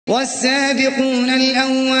والسابقون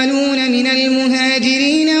الأولون من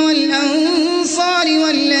المهاجرين والأنصار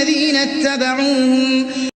والذين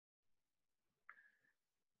اتبعوهم.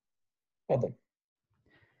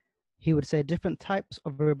 He would say different types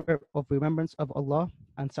of remembrance of Allah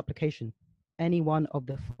and supplication, any one of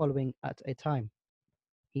the following at a time.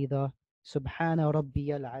 Either Subhana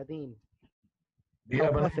Rabbiyal Azim. Do you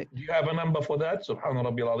have a number for that? Subhana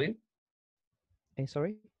Rabbiyal Azim?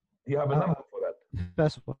 Sorry? Do you have a number for that?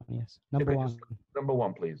 First one, yes. Number one. Number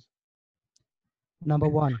one, please. Number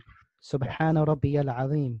one, Subhana Rabbiyal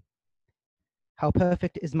Azim. How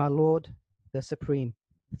perfect is my Lord, the Supreme,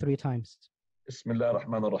 3 times. Bismillah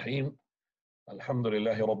ar-Rahman ar-Rahim.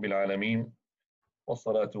 Alhamdulillahi Rabbil Alameen.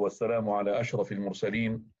 Wassalatu wassalamu ala ashrafil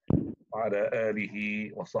mursaleen. Wa ala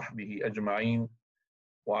alihi wa sahbihi ajma'een.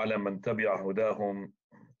 Wa ala man tabi'a hudahum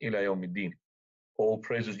ila yawmiddin. All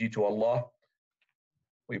praises due to Allah.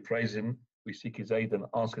 We praise Him. We seek His aid and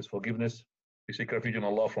ask His forgiveness. We seek refuge in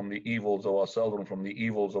Allah from the evils of ourselves and from the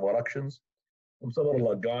evils of our actions. Whomsoever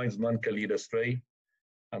Allah guides, none can lead astray.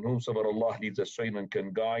 And whomsoever Allah leads astray, none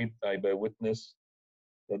can guide. I bear witness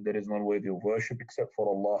that there is none worthy of worship except for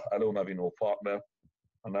Allah alone, having no partner.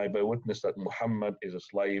 And I bear witness that Muhammad is a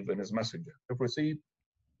slave and His messenger. To proceed,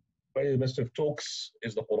 the best of talks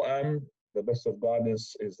is the Quran, the best of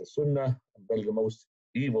guidance is the Sunnah, and the most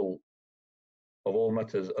evil of all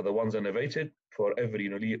matters are the ones innovated. For every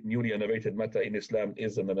newly innovated matter in Islam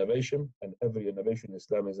is an innovation, and every innovation in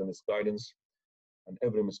Islam is a misguidance, and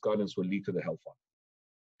every misguidance will lead to the hellfire.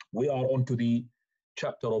 We are on to the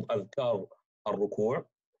chapter of Adhkar al-Rukoo.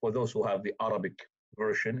 For those who have the Arabic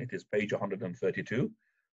version, it is page 132.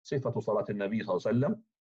 Sifatu Salat al-Nabi sallallahu alaihi wasallam.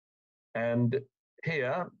 And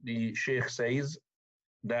here the Sheikh says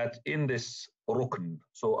that in this rukn,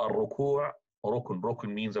 so al-Rukoo,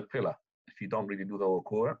 rukn means a pillar. If you don't really do the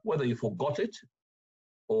Rukoo, whether you forgot it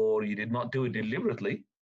or you did not do it deliberately,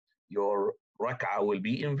 your rak'ah will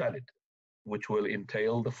be invalid, which will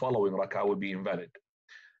entail the following rak'ah will be invalid.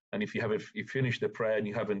 And if you finish the prayer and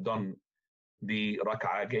you haven't done the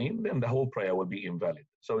rak'ah again, then the whole prayer will be invalid.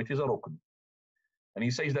 So it is a rukn. And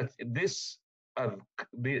he says that in this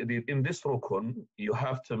rukn, you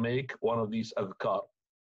have to make one of these adhkar.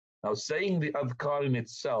 Now, saying the adhkar in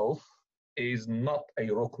itself is not a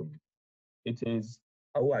rukn. It is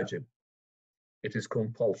a wajib. It is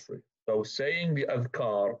compulsory. So saying the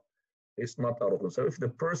adhkar is not a rukn. So if the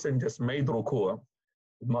person just made rukoo,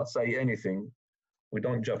 did not say anything, we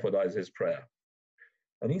don't jeopardize his prayer.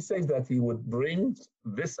 And he says that he would bring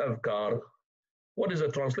this adhkar. What is the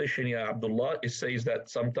translation here, Abdullah? It says that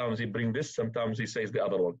sometimes he brings this, sometimes he says the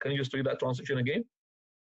other one. Can you just read that translation again?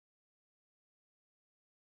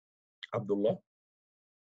 Abdullah?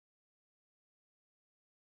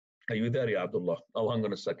 Are you there, ya Abdullah? Oh, hang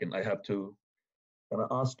on a second. I have to. Can I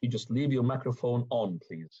ask you just leave your microphone on,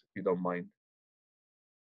 please, if you don't mind?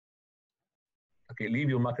 Okay, leave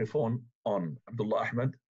your microphone on. Abdullah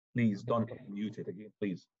Ahmed, please don't mute it again,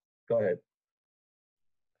 please. Go ahead.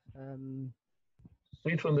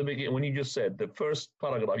 Read from the beginning when you just said the first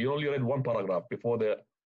paragraph. You only read one paragraph before the.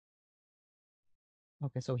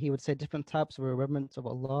 Okay, so he would say different types of remembrance of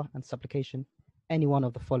Allah and supplication, any one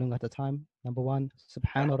of the following at a time. Number one,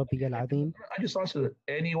 Subhana Rabbiyal Azim. I just answered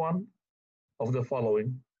any one of the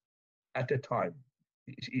following at a time.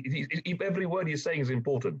 Every word you're saying is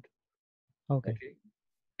important. Okay.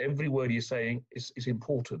 Every word you're saying is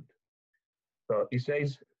important. So he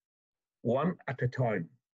says one at a time.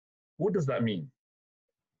 What does that mean?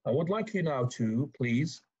 I would like you now to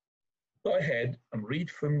please go ahead and read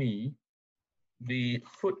for me the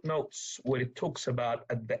footnotes where it talks about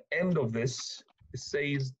at the end of this, it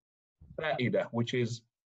says fa'idah, which is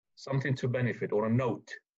something to benefit or a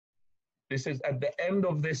note. This is at the end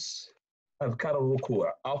of this Adhkar al-Rukoo.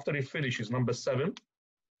 After it finishes, number 7,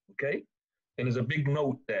 okay? And there's a big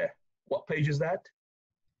note there. What page is that?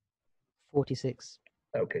 46.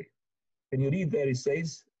 Okay. Can you read there? It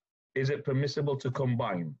says, is it permissible to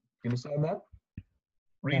combine? You understand that?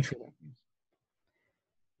 Read. Yes.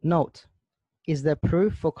 Note, is there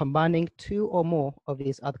proof for combining 2 or more of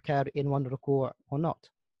these adhkar in one rukoo or not?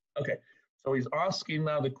 Okay. So he's asking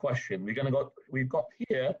now the question. We've got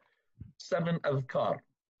here 7 adhkar.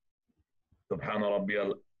 Subhana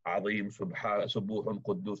Rabbiyal Azim, Subuhun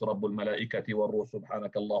Quddus Rabbul Malaikati wa Ruh,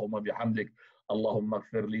 Subhanaka Allahumma bihamdik, Allahumma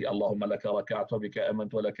gfirli, Allahumma laka raka'tu bika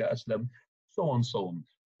amantu wa laka aslam, so on, so on.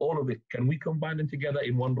 All of it, can we combine them together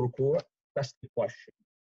in one rukoo? That's the question.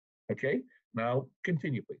 Okay, now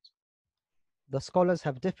continue, please. The scholars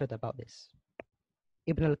have differed about this.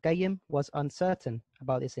 Ibn al-Qayyim was uncertain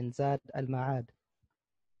about this in Zad al-Ma'ad.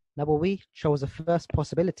 Nawawi chose the first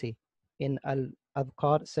possibility in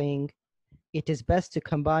adhkar, saying, it is best to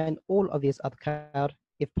combine all of these adhkar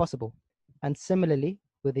if possible, and similarly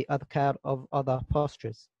with the adhkar of other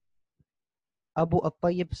postures. Abu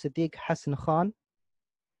al-Tayyib Siddiq Hassan Khan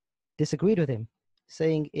disagreed with him,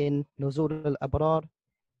 saying in Nuzul al-Abrar,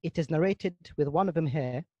 it is narrated with one of them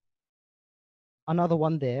here, another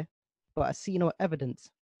one there, but I see no evidence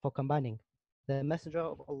for combining. The Messenger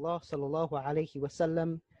of Allah sallallahu alaihi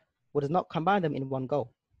wasallam would not combine them in one go,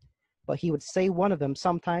 but he would say one of them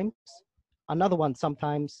sometimes, another one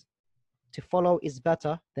sometimes. To follow is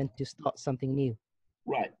better than to start something new.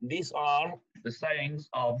 Right. These are the sayings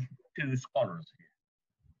of two scholars here.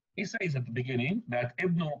 He says at the beginning that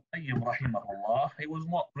Ibn al-Qayyim rahimahullah, he was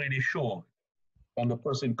not really sure, can the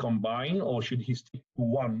person combine or should he stick to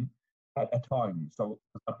one at a time? So,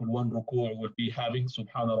 for example, one rukoo would be having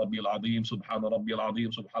Subhana Rabbil Azim, Subhana Rabbil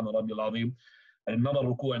Azim, Subhana Rabbil Azim, and another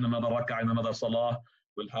rukoo and another rak'ah and another salah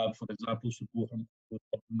will have, for example, Subuhun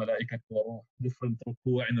Malaikat wa different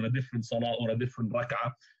rukoo and a different salah or a different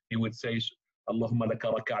rak'ah. He would say, Allahumma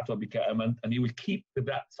laka raka'tu wa bika amant, and he will keep to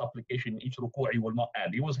that supplication in each rukoo, he will not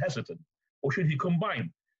add. He was hesitant. Or should he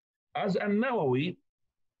combine? As An-Nawawi,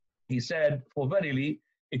 he said, for verily,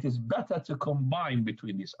 it is better to combine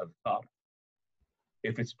between these adhkar,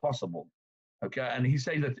 if it's possible. Okay, and he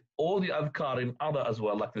says that all the adhkar in other as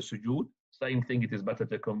well, like the sujood, same thing, it is better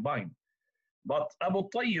to combine. But Abu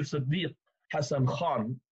Tayyib Siddiq Hassan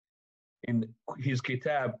Khan, in his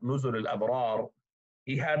kitab Nuzul al-Abrar,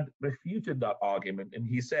 he had refuted that argument, and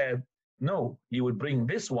he said, no, he would bring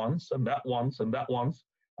this once and that once and that once,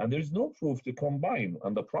 and there's no proof to combine.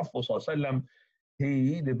 And the Prophet ﷺ,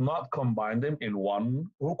 he did not combine them in one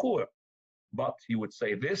ruku', but he would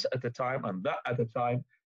say this at a time and that at a time,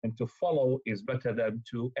 and to follow is better than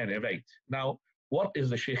to innovate. Now, what is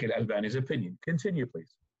the Shaykh al-Albani's opinion? Continue,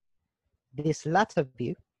 please. This latter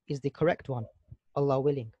view is the correct one, Allah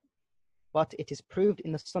willing, but it is proved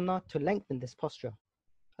in the Sunnah to lengthen this posture,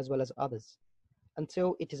 as well as others,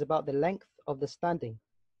 until it is about the length of the standing.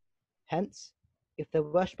 Hence, if the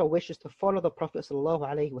worshipper wishes to follow the Prophet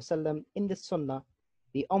ﷺ in this Sunnah,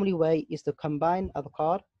 the only way is to combine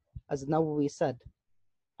adhkar, as Nawawi said,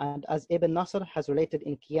 and as Ibn Nasr has related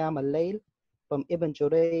in Qiyam al-Layl, from Ibn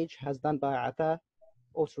Jurayj has done by Ata,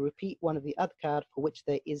 or to repeat one of the adhkar for which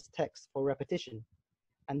there is text for repetition.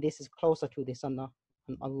 And this is closer to the Sunnah,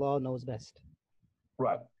 and Allah knows best.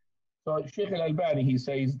 Right. So Shaykh al-Albani, he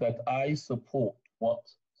says that I support what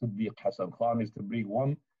Siddiq Hassan Khan is to bring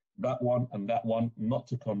one, and that one, not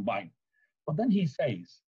to combine. But then he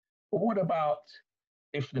says, but what about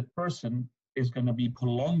if the person is going to be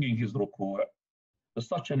prolonging his ruku' to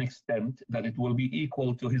such an extent that it will be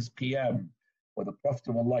equal to his qiyam, where the Prophet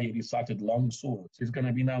of Allah, he recited long surahs. He's going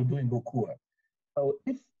to be now doing ruku'. So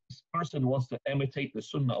if this person wants to imitate the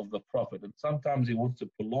sunnah of the Prophet, and sometimes he wants to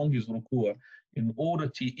prolong his ruku' in order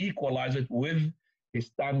to equalize it with his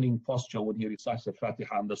standing posture when he recites the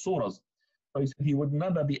Fatiha and the surahs. So he said he would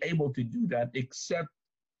never be able to do that except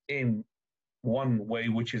in one way,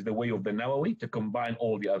 which is the way of the Nawawi, to combine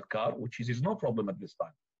all the adhkar, which is no problem at this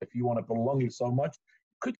time. If you want to prolong it so much,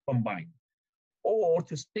 you could combine. Or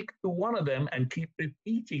to stick to one of them and keep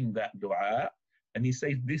repeating that dua. And he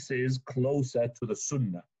says this is closer to the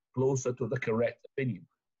sunnah, closer to the correct opinion.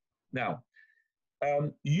 Now,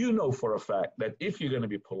 you know for a fact that if you're going to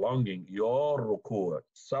be prolonging your ruku'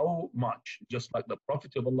 so much, just like the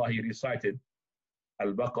Prophet of Allah, he recited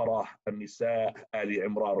Al-Baqarah, Al-Nisa, Ali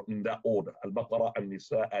Imran, in that order. Al-Baqarah,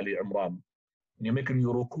 Al-Nisa, Ali Imran. And you're making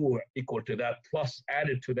your ruku' equal to that, plus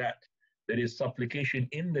added to that, there is supplication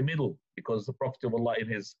in the middle, because the Prophet of Allah, in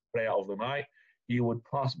his prayer of the night, he would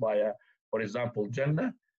pass by a, for example,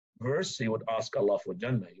 Jannah verse, he would ask Allah for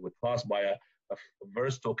Jannah. He would pass by a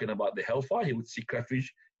verse talking about the hellfire, he would seek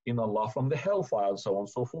refuge in Allah from the hellfire, and so on and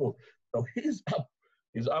so forth. So his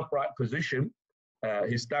upright position,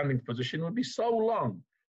 his standing position would be so long.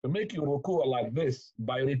 To make you ruku' like this,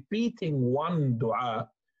 by repeating one dua,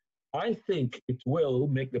 I think it will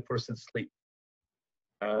make the person sleep.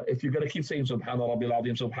 If you're going to keep saying Subhana Rabbil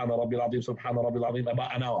Azim, Subhana Rabbil Azim, Subhana Rabbil Azim,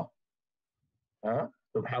 about an hour.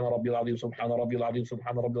 Subhana Rabbil Azim, Subhana Rabbil Azim,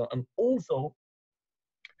 Subhana Rabbil Azim. And also,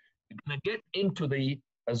 you're going to get into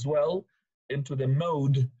the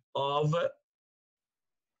mode of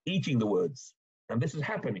eating the words. And this is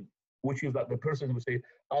happening, which is that the person will say,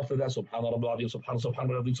 after that, Subhana Rabbil Azim, Subhana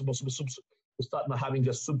Rabbil Azim, Subhana, start now having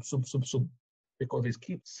just sub, because he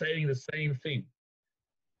keeps saying the same thing.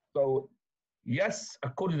 So, yes,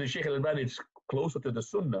 according to Shaykh al-Albani, it's closer to the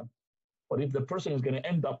Sunnah, but if the person is going to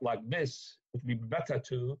end up like this, it would be better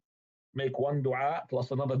to make one dua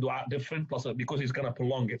plus another dua different, because he's going to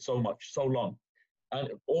prolong it so much, so long. And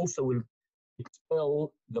it also will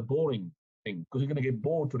expel the boring thing, because you're going to get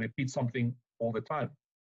bored to repeat something all the time.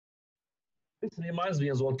 This reminds me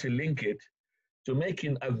as well to link it to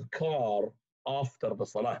making adhkar after the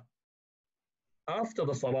salah. After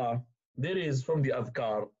the salah, there is from the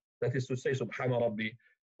adhkar, that is to say, Subhana Rabbi,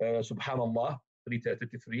 Subhanallah,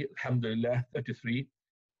 33, Alhamdulillah, 33,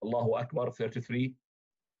 Allahu Akbar, 33,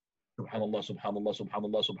 Subhanallah, Subhanallah,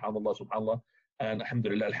 Subhanallah, Subhanallah, Subhanallah, and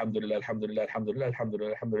Alhamdulillah, Alhamdulillah, Alhamdulillah, Alhamdulillah,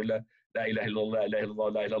 Alhamdulillah, Alhamdulillah, La ilaha illallah, La ilaha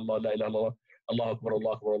illallah, La ilaha illallah, La ilaha illallah, Allahu Akbar,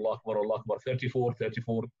 Allahu Akbar, Allahu Akbar, Allahu Akbar, 34,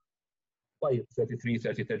 34, 33,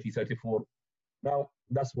 30, 30, 34. Now,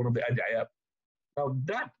 that's one of the ad'iyah. Now,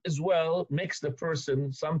 that as well makes the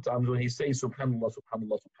person, sometimes when he says Subhanallah,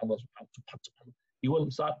 Subhanallah, Subhanallah, Subhanallah, he will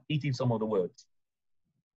start eating some of the words.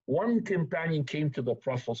 One companion came to the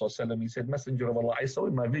Prophet ﷺ. He said, Messenger of Allah, I saw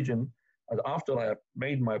in my vision that after I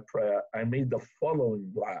made my prayer, I made the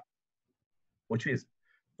following dua, which is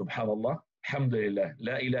Subhanallah, Alhamdulillah,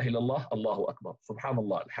 La ilaha illallah, Allahu Akbar.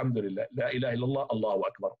 Subhanallah, Alhamdulillah, La ilaha illallah, Allahu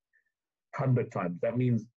Akbar. 100 times. That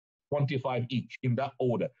means 25 each in that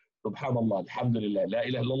order. Subhanallah, Alhamdulillah, La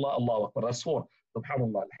ilaha illallah, Allahu Akbar. That's 4.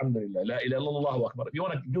 Subhanallah, Alhamdulillah, La ilaha illallah, Allahu Akbar. If you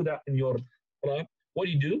want to do that in your prayer, what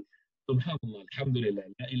do? Subhanallah, Alhamdulillah,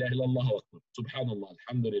 La ilaha illallah, Allahu Akbar. Subhanallah,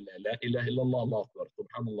 Alhamdulillah, La ilaha illallah, Allahu Akbar.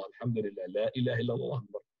 Subhanallah, Alhamdulillah, La ilaha illallah, Allahu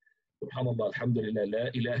Akbar. Subhanallah, Alhamdulillah, La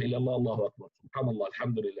ilaha illallah, Allahu Akbar. Subhanallah,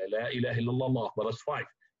 Alhamdulillah, La ilaha illallah, Allahu Akbar. That's 5.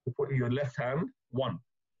 You put in your left hand 1.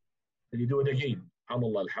 And you do it again.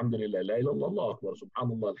 Subhanallah, Alhamdulillah, La ilaha illallah, Allahu Akbar.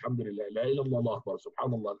 Subhanallah, Alhamdulillah, La ilaha illallah, Allahu Akbar.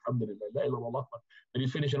 Subhanallah, Alhamdulillah, La ilaha illallah, Allahu Akbar. Then you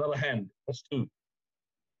finish another hand, that's 2.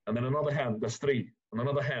 And then another hand, that's 3. And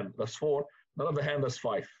another hand, that's 4. Another hand, that's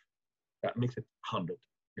 5. That makes it 100.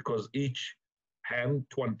 Because each hand,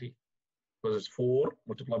 20. Because it's 4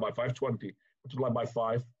 multiplied by 5, 20. Multiplied by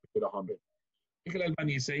 5, with 100. Sheikh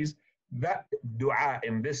al-Albani says that dua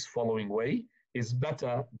in this following way is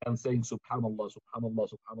better than saying Subhanallah, Subhanallah,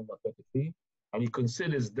 Subhanallah 33. And he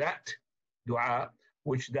considers that dua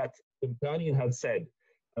which that companion had said.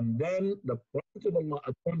 And then the Prophet of Allah,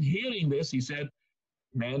 upon hearing this, he said,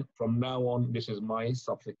 man, from now on, this is my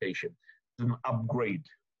supplication. It's an upgrade,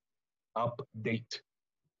 update.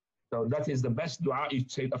 So that is the best dua you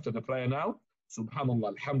say after the prayer now.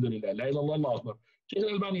 Subhanallah, Alhamdulillah, La ilaha illallah, Allahu Akbar. Sheikh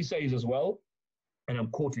al-Albani says as well, and I'm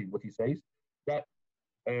quoting what he says, that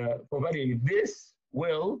for verily this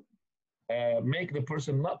will make the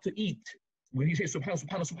person not to eat. When he says Subhanallah,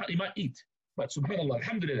 Subhanallah, Subhanallah, he might eat. But Subhanallah,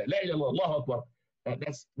 Alhamdulillah, La ilaha illallah, Allahu Akbar,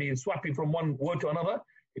 that's means swapping from one word to another.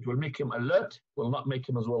 It will make him alert, will not make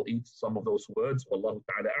him as well eat some of those words. Wallahu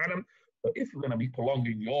ta'ala a'lam. But if you're going to be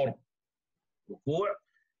prolonging your rukoo',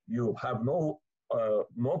 you have no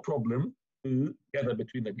problem to gather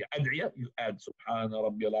between the ad'iyah. You add Subhana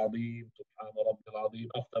Rabbil Azim, Subhana Rabbil Azim.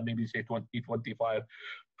 After maybe say 20, 25,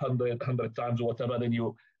 100 times or whatever, then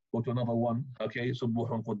you go to another one. Okay,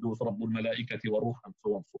 Subbuhun Quddus Rabbul Malaikati wa Ruh, and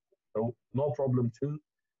so on. So no problem too.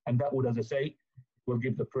 And that would, as I say, will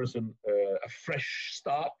give the person a fresh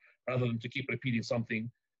start rather than to keep repeating something,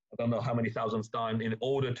 I don't know how many thousands times, in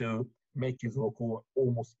order to make his rukoo'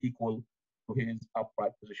 almost equal to his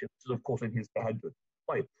upright position. This is, of course, in his tahajjud.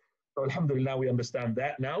 Right. So, alhamdulillah, we understand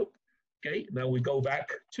that now. Okay, now we go back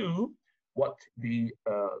to what the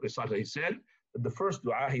reciter he said. The first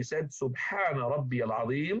dua he said, Subhana Rabbi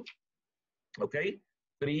al-Azim, okay,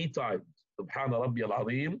 3 times. Subhana Rabbi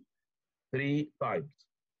al-Azim, 3 times.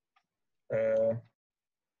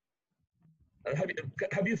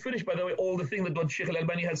 Have you finished, by the way, all the things that Sheikh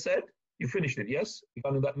al-Albani has said? You finished it, yes? You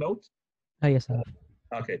found that note? Yes, I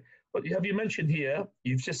have. Okay. But have you mentioned here,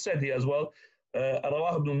 you've just said here as well,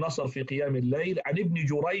 رواه ابن النصر في قيام الليل عن ابن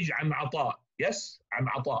جريج عن عطاء. Yes? عن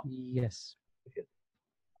عطاء. Yes.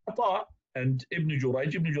 عطاء and Ibn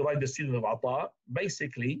Jurayj, the student of Ata,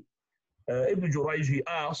 basically, Ibn Jurayj, he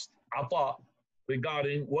asked Ata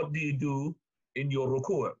regarding what do you do in your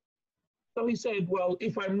rukoo'? So he said, well,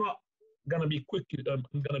 if I'm not going to be quick, I'm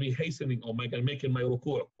going to be hastening or making my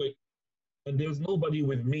rukoo' quick, and there's nobody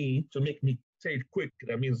with me to make me say it quick,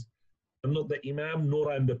 that means I'm not the imam,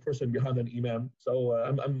 nor I'm the person behind an imam, so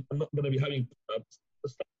I'm not going to be having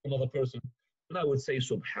another person. And I would say,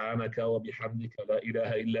 Subhanaka wa bihamdika la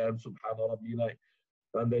ilaha illa subhana rabbina.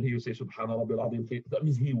 And then he would say, Subhana Rabbil Azim. That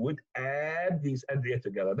means he would add these ad'iyah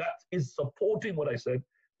together. That is supporting what I said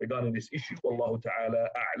regarding this issue. Wallahu ta'ala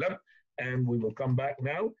a'lam. And we will come back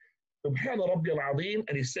now. Subhana Rabbil Azim.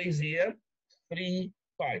 And he says here 3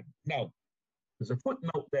 times. Now, there's a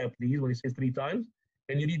footnote there, please, when he says 3 times.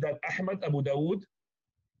 Can you read that? Ahmad, Abu Dawood.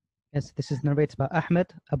 Yes, this is narrated by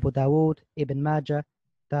Ahmad, Abu Dawood, Ibn Majah,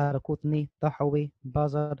 Daraqutni, Tahawi,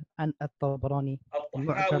 Bazar, and At-Tabarani.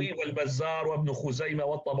 الطحاوي والبزار وابن خزيمة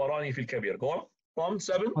والطبراني في الكبير. Go on. From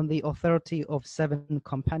 7. On the authority of 7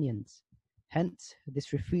 companions. Hence,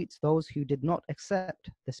 this refutes those who did not accept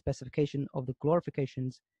the specification of the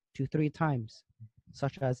glorifications to 3 times,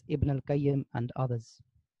 such as Ibn al-Qayyim and others.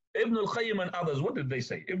 Ibn al-Qayyim and others, what did they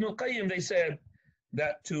say? Ibn al-Qayyim, they said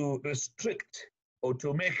that to restrict or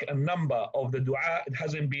to make a number of the dua, it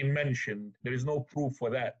hasn't been mentioned. There is no proof for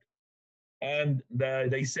that. And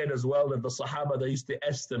they said as well that the Sahaba, they used to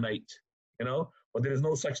estimate, but there is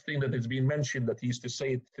no such thing that it's been mentioned that he used to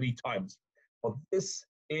say it 3 times. But this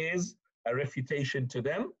is a refutation to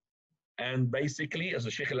them. And basically, as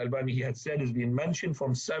the Shaykh al-Albani, he had said, it's been mentioned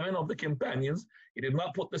from 7 of the companions. He did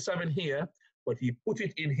not put the 7 here, but he put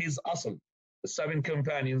it in his asl. The 7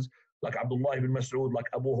 companions, like Abdullah ibn Mas'ud, like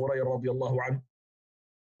Abu Hurairah radiallahu anhu,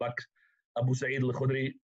 like Abu Sa'id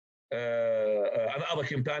al-Khudri, and other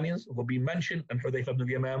companions who have been mentioned, and Hudayfa ibn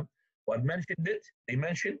al-Yamam, who had mentioned it, they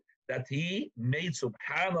mentioned that he made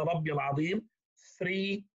Subhana Rabbi al-Azim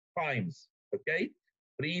 3 times, okay?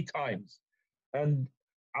 3 times. And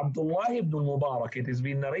Abdullah ibn al-Mubarak, it has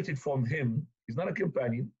been narrated from him, he's not a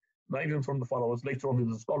companion, not even from the followers, later on in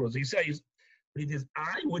the scholars, he says,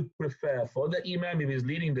 I would prefer for the Imam, if he's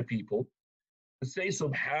leading the people, to say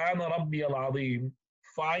Subhana Rabbi al-Azim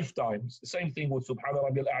 5 times. The same thing with Subhana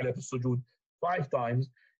Rabbi al-A'la fi sujood 5 times,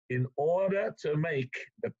 in order to make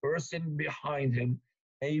the person behind him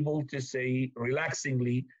able to say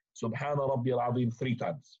relaxingly Subhana Rabbi al-Azim 3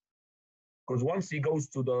 times. Because once he goes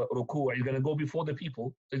to the Rukoo, he's going to go before the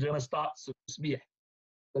people, so he's going to start tasbih.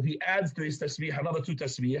 If he adds to his tasbih another 2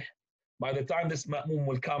 tasbih, by the time this ma'mum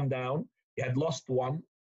will come down, he had lost 1,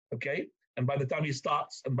 okay? And by the time he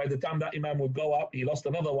starts, and by the time that Imam would go up, he lost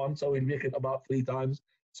another 1, so he'll make it about 3 times.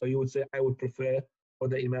 So you would say, I would prefer for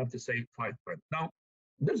the Imam to say 5 times. Now,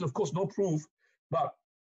 there's of course no proof, but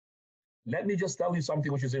let me just tell you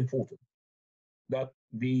something which is important. That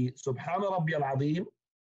the Subhana Rabbi al-Azim,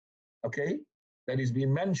 okay, that is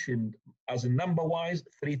being mentioned as a number-wise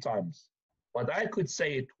 3 times. But I could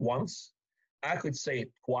say it once, I could say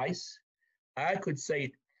it twice, I could say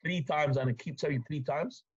it 3 times, and I keep saying 3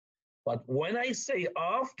 times. But when I say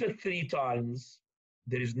after 3 times,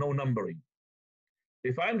 there is no numbering.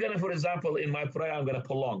 If I'm going to, for example, in my prayer, I'm going to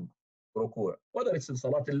prolong Rukoo, whether it's in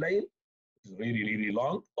Salat al-Layl, which is really, really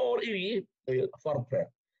long, or any Fard prayer,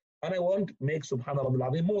 and I won't make Subhana Rabbil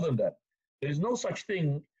Azim more than that. There is no such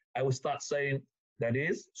thing I will start saying that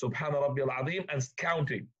is Subhana Rabbil Azim and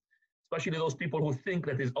counting. Especially those people who think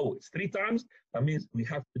that is, it's 3 times, that means we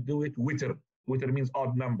have to do it witr. Witr means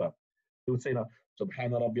odd number. They would say now,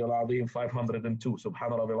 Subhana Rabbil Azim 502,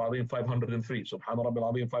 Subhana Rabbil Azim 503, Subhana Rabbil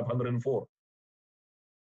Azim 504.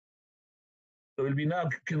 So he'll be now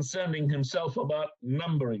concerning himself about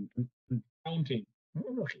numbering and counting.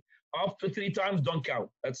 Okay. After 3 times, don't count.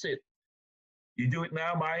 That's it. You do it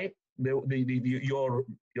now by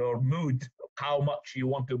your mood, how much you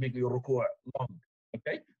want to make your Rukoo long.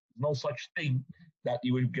 Okay? No such thing that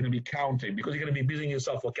you are going to be counting, because you're going to be busying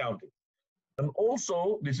yourself for counting. And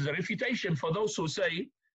also, this is a refutation for those who say,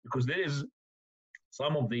 because there is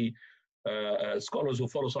some of the scholars who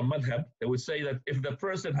follow some madhab, they would say that if the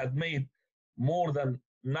person had made more than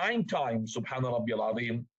 9 times Subhana Rabbi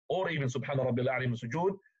al-Azim, or even Subhana Rabbi al-Azim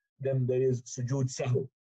sujood, then there is sujood sahu.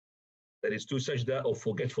 There is 2 sajda of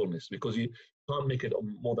forgetfulness, because you can't make it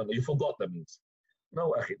more than that. You forgot, that means.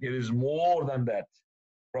 No, akhi, there is more than that.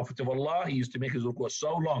 Prophet of Allah, he used to make his Rukoo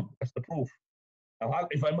so long. That's the proof. Now,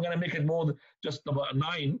 if I'm going to make it more than just about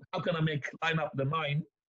 9, how can I line up the 9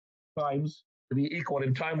 times to be equal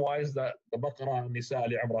in time-wise that the Baqarah and Nisa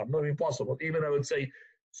Ali Imran? Not impossible. Even I would say,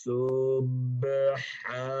 Subhan,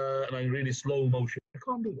 and in really slow motion. I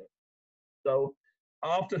can't do that. So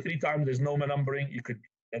after 3 times, there's no more numbering. You could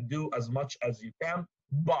do as much as you can.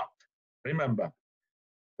 But remember,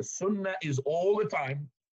 the sunnah is all the time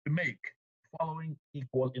to make the following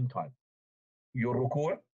equal in time. Your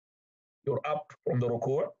Rukoo, you're up from the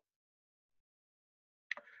Rukoo,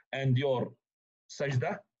 and your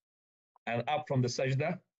sajda, and up from the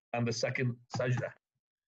sajda, and the second sajda.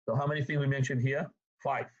 So how many things we mentioned here?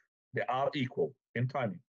 5. They are equal in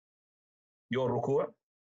timing. Your Rukoo,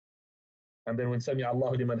 and then when Sami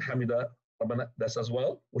Allahu liman hamida, that's as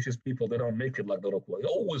well, which is people, they don't make it like the Rukoo. They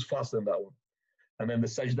always faster than that one. And then the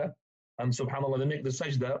sajda, and subhanAllah, they make the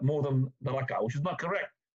sajda more than the rak'ah, which is not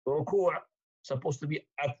correct. The Rukoo supposed to be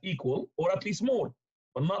at equal, or at least more,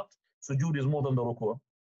 but not sujood is more than the Rukoo.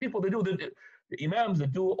 People, they do, the imams, they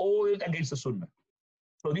do all against the sunnah.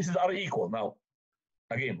 So these are equal. Now,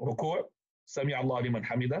 again, Rukoo, Sami Allah liman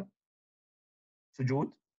hamida,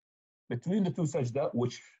 sujood, between the two sajda,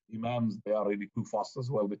 which imams, they are really too fast as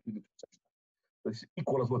well between the two sajda. So it's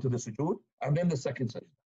equal as well to the sujood, and then the second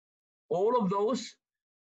sajda. All of those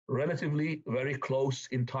relatively very close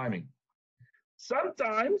in timing.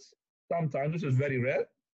 Sometimes, this is very rare,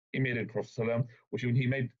 he made it, Prophet, which when he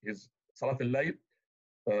made his Salat al-Layl,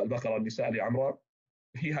 Al-Baqarah, Nisa, Ali Imran,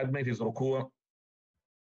 he had made his Rukoo,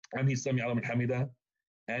 and his Sami Ala Hamida,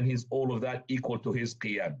 and his all of that equal to his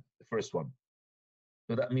Qiyam, the first one.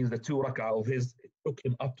 So that means the 2 rak'ah of his, it took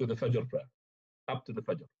him up to the Fajr prayer, up to the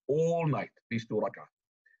Fajr, all night, these 2 rak'ah.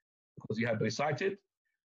 Because he had recited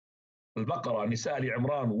Al-Baqarah, Nisa, Ali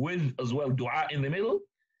Imran, with as well dua in the middle.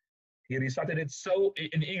 He recited it so,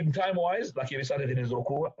 in time-wise, like he recited in his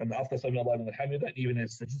Rukoo, and after Sami Allahu liman hamidah, and even in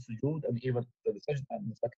his sujood, and even the sajda,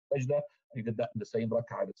 and the second sajda, and he did that in the same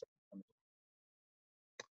rak'ah.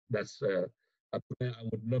 That's a prayer I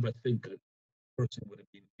would never think a person would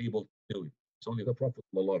have been able to do it. It's only the Prophet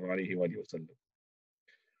sallallahu alaihi wasallam.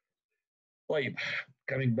 طيب,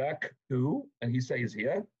 coming back to, and he says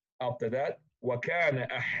here, after that, وَكَانَ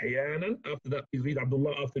أَحْيَانًا, after that, please read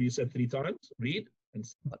Abdullah, after you said 3 times, read. And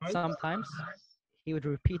sometimes he would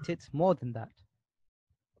repeat it more than that.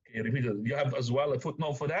 Okay, repeat it. You have as well a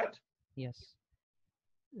footnote for that? Yes.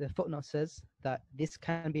 The footnote says that this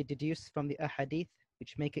can be deduced from the ahadith,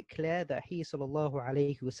 which make it clear that he sallallahu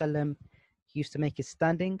alaihi wasallam used to make his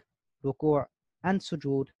standing, ruku' and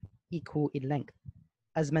sujood equal in length,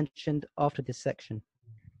 as mentioned after this section.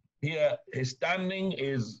 Here, his standing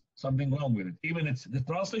is something wrong with it. Even the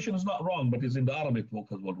translation is not wrong, but it's in the Arabic book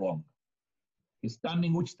as well wrong. His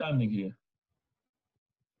standing, which standing here?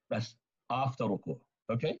 That's after ruku'.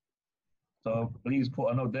 Okay? So please put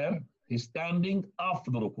a note there. He's standing after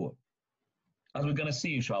the ruku'. As we're going to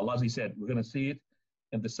see, inshallah, as he said, we're going to see it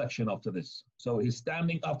in the section after this. So he's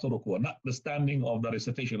standing after ruku', not the standing of the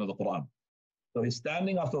recitation of the Quran. So he's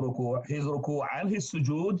standing after ruku'. His ruku' and his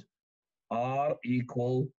sujood are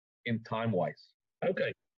equal in time-wise.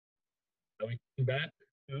 Okay. Now we come back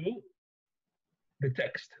to the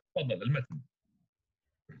text.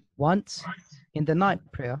 Once, in the night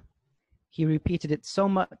prayer, he repeated it so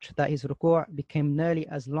much that his ruku' became nearly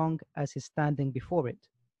as long as his standing before it,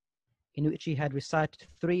 in which he had recited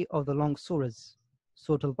 3 of the long surahs,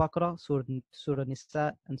 Surah al-Baqarah, Surah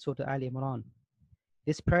Nisa, and Surah Ali Imran.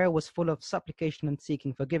 This prayer was full of supplication and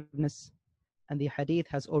seeking forgiveness, and the hadith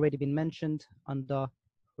has already been mentioned under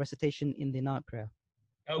recitation in the night prayer.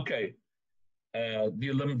 Okay. Do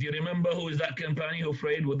you remember who is that companion who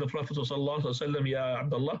prayed with the Prophet sallallahu alaihi wasallam, Ya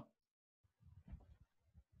Abdullah?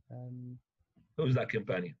 Who is that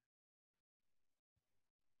companion?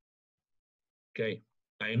 Okay.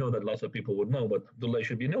 I know that lots of people would know, but Abdullah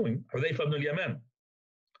should be knowing. Hudayfa ibn al-Yaman.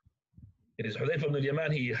 It is Hudayfa ibn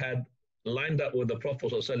al-Yaman. He had lined up with the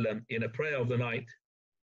Prophet ﷺ in a prayer of the night.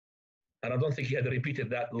 And I don't think he had repeated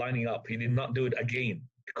that lining up. He did not do it again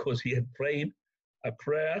because he had prayed a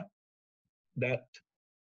prayer that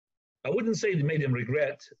I wouldn't say it made him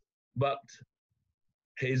regret, but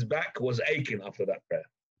his back was aching after that prayer.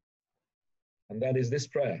 And that is this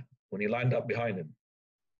prayer when he lined up behind him.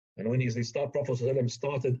 And when Prophet ﷺ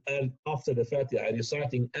started after the Fatiha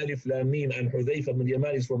reciting Alif Lam Mim, and Hudayfa ibn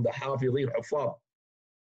al-Yaman is from the Hafidhin Huffaz.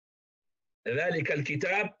 ذلك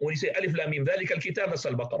الكتاب, when you say Alif Lam Mim, ذلك الكتاب, that's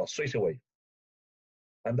Al-Baqarah, straight away.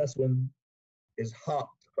 And that's when his heart,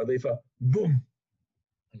 Hudayfa, boom,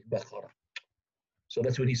 Al-Baqarah. So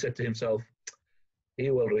that's when he said to himself, he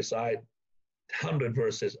will recite 100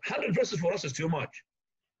 verses. 100 verses for us is too much.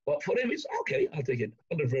 But for him, it's okay, I'll take it.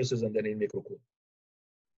 100 verses and then he'll make ruku.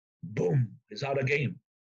 Boom, he's out again.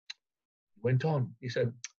 Went on. He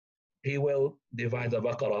said, he will divide the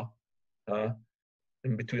Baqarah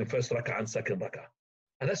in between first rak'ah and second rak'ah.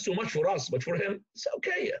 And that's too much for us, but for him, it's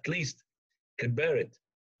okay, at least he could bear it.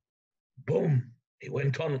 Boom, he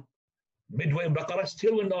went on. Midway in Baqarah,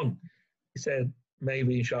 still went on. He said,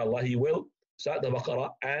 maybe inshallah he will start the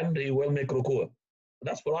Baqarah and he will make ruku'.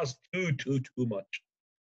 That's for us too much.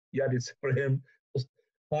 Yet it's for him just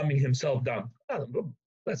calming himself down.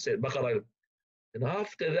 That's it, Baqarah. And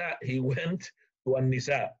after that, he went to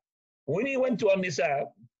An-Nisa. When he went to An-Nisa,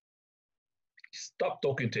 he stopped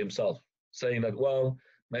talking to himself, saying that, well,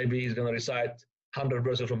 maybe he's going to recite 100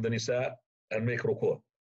 verses from the Nisa and make ruku'.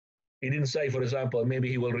 He didn't say, for example, maybe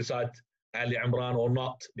he will recite Ali Imran or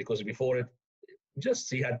not, because before it,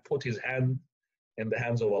 just he had put his hand in the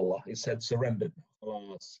hands of Allah. He said, surrendered.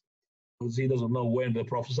 Because he doesn't know when the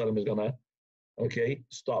Prophet ﷺ is going to,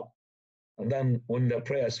 stop. And then when the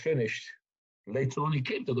prayer is finished, later on he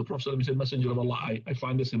came to the Prophet ﷺ and said, Messenger of Allah, I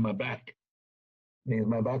find this in my back. Means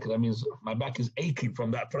my back, that means my back is aching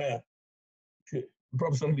from that prayer. The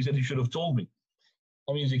Prophet ﷺ said, you should have told me.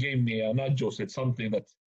 That means he gave me a nudge or said something that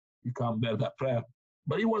you can't bear that prayer.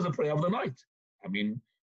 But it was a prayer of the night. I mean,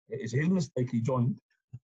 it's his mistake he joined.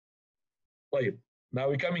 Right. Now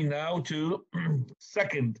we're coming now to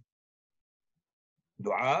second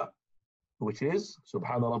dua, which is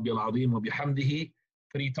Subhana Rabbi al-Azim wa bihamdihi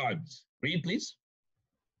 3 times. Read, please.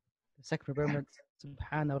 The second remembrance,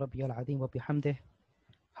 Subhana Rabbi al-Azim wa bihamdih.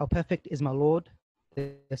 How perfect is my Lord,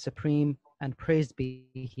 the Supreme, and praised be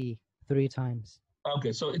He 3 times.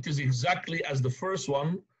 Okay, so it is exactly as the first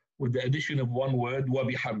one with the addition of one word, wa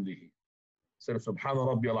bihamdihi. So Subhana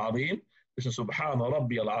Rabbi al-Azim, this is Subhana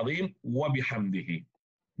Rabbi al-Azim wa bihamdihi.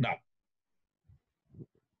 Now,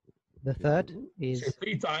 the third is... So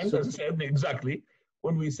 3 times, as I said, exactly.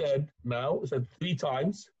 When we said now, we said 3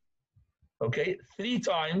 times. Okay, 3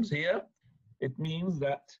 times here, it means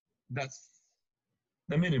that that's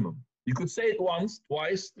the minimum. You could say it once,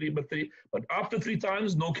 twice, 3, but after 3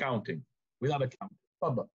 times, no counting, without a count.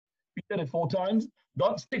 If you said it 4 times,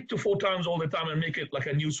 don't stick to 4 times all the time and make it like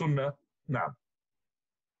a new sunnah. Now,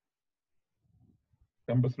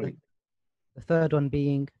 number 3. The third one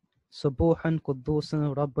being Subuhan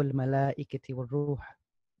Quddusun Rabbul Malaikati wal Ruh.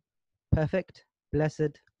 Perfect,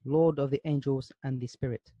 blessed, Lord of the angels and the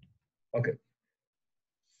Spirit. Okay.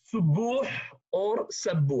 Subuh or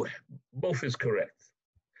Sabbuh, both is correct.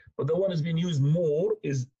 But the one that's been used more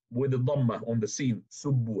is with the dhamma on the scene,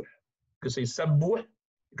 Subuh. You could say Sabbuh,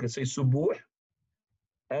 you could say Subuh.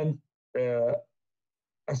 And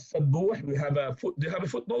As-Sabbuh, we have a do you have a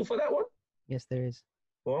footnote for that one? Yes, there is.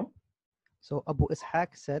 Go on. So Abu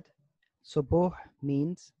Ishaq said, Subuh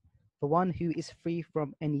means the one who is free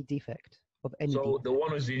from any defect. So the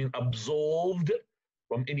one who is being absolved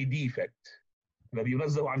from any defect. Now,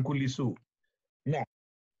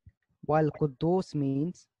 while Quddus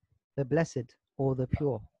means the blessed or the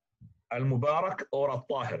pure. Al-Mubarak or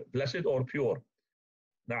Al-Tahir, blessed or pure.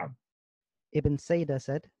 Now, Ibn Sayda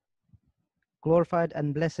said, glorified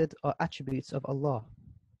and blessed are attributes of Allah,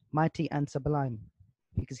 mighty and sublime,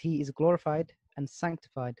 because He is glorified and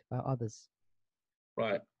sanctified by others.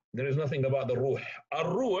 Right. There is nothing about the Ruh.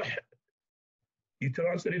 Ar-Ruh, you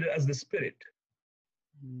translate it as the spirit.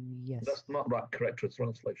 Yes. That's not right, correct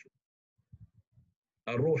translation.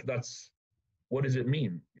 Ar-Ruh, that's, what does it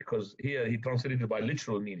mean? Because here he translated it by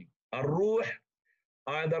literal meaning. Ar-Ruh,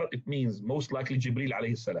 either it means most likely Jibreel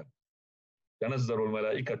alayhi salam. تنزل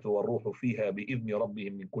الملائكة والروح فيها بإذن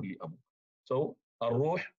ربهم من كل أمر. So,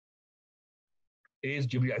 Ar-Ruh is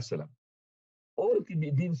Jibreel alayhi salam. Or it can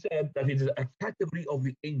be said that it is a category of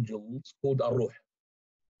the angels called Ar-Ruh.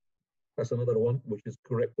 That's another one which is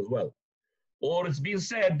correct as well. Or it's been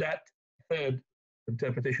said that third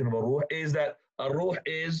interpretation of Ar-Ruh is that Ar-Ruh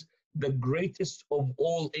is the greatest of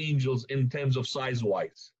all angels in terms of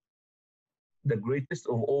size-wise. The greatest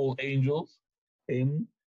of all angels in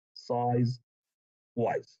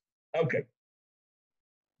size-wise. Okay.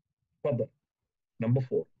 Further. Number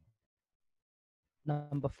 4.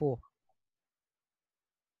 Number 4.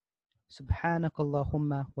 Subhanak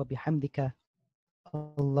Allahumma wa bihamdika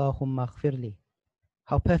Allahumma aghfirli.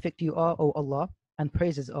 How perfect you are, O Allah, and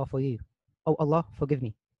praises are for you. O Allah, forgive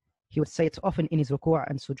me. He would say it often in his Rukoo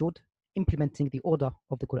and Sujood, implementing the order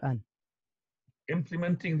of the Quran.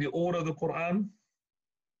 Implementing the order of the Quran?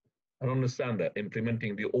 I don't understand that.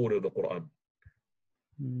 Implementing the order of the Quran.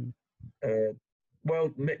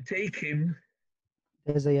 Well, taking.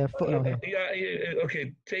 There's a footnote here. Yeah,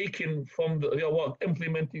 okay. Taken from the, well,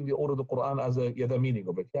 implementing the order of the Quran as the meaning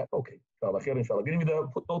of it. Yeah, okay. Inshallah. Give me the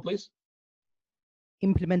footnote, please.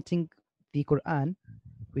 Implementing the Quran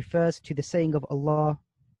refers to the saying of Allah,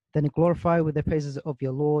 then glorify with the praises of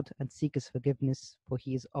your Lord and seek His forgiveness, for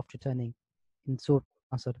He is oft returning. In Surah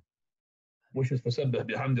Asr. Which is فَسَبِّحْ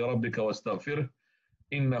بِحَمْدِ رَبِّكَ وَاسْتَغْفِرْهُ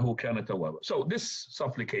إِنَّهُ كَانَ تَوَّابًا. So this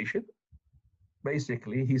supplication,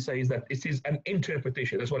 basically, he says that it is an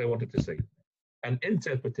interpretation. That's what I wanted to say. An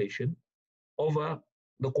interpretation of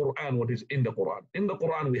the Quran, what is in the Quran. In the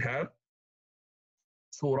Quran, we have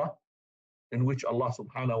surah in which Allah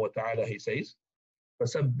subhanahu wa ta'ala, he says,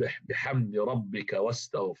 فَسَبِّحْ بِحَمْدِ رَبِّكَ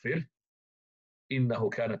وَاسْتَغْفِرْهُ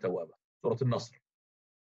إِنَّهُ كَانَ تَوَّابًا. Surah Al-Nasr.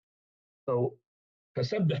 So,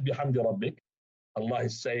 فَسَبِّحْ بِحَمْدِ رَبِّكَ, Allah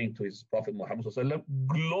is saying to His Prophet Muhammad sallallahu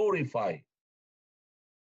alaihi wasallam,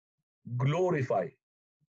 glorify,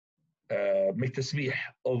 make tasbih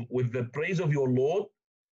with the praise of your Lord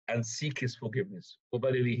and seek His forgiveness. For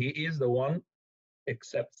verily He is the one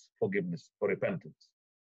accepts forgiveness for repentance.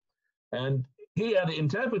 And here the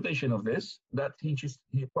interpretation of this that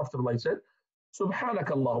Prophet said, Subhanak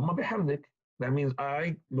Allahumma bihamdik. That means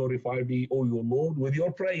I glorify Thee, O your Lord, with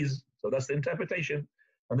your praise. So that's the interpretation.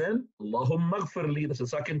 And then Allahumma aghfirli, that's the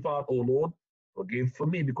second part, O Lord, forgive for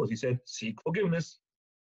me, because he said, seek forgiveness.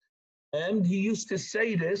 And he used to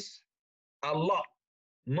say this a lot,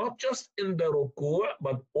 not just in the rukoo,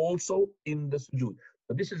 but also in the sujood.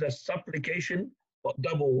 So this is a supplication, but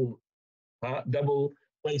double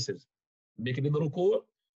places. Make it in the rukoo,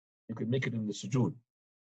 you could make it in the sujood.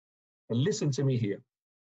 And listen to me here.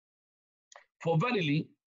 For verily,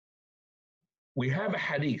 we have a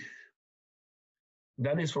hadith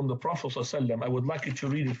that is from the Prophet ﷺ. I would like you to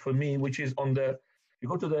read it for me, which is on the, you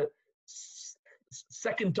go to the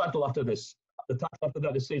second title after this. The title after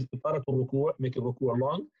that, it says, make it rukoo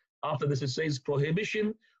long. After this, it says,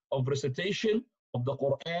 prohibition of recitation of the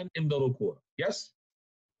Quran in the rukoo. Yes?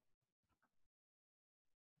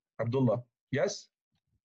 Abdullah, yes?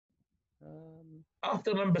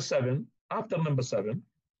 After number seven,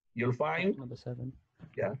 you'll find number 7.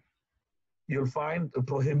 Yeah, you'll find a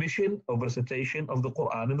prohibition of recitation of the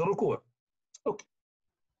Quran in the rukoo. Okay.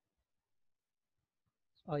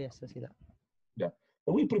 Oh yes, I see that. Yeah.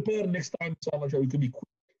 When we prepare next time, inshallah, we could be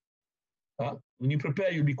quick. When you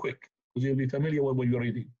prepare, you'll be quick because you'll be familiar with what you're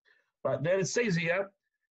reading. But there it says here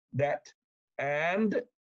that, and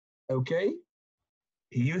okay,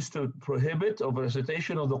 he used to prohibit of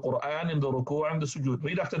recitation of the Quran in the rukoo and the sujood.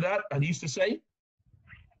 Read after that, and he used to say.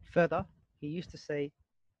 Further, he used to say,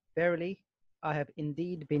 verily, I have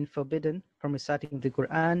indeed been forbidden from reciting the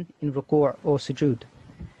Quran in rukoo' or sujood.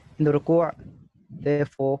 In the rukoo',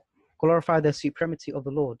 therefore, glorify the supremacy of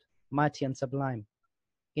the Lord, mighty and sublime,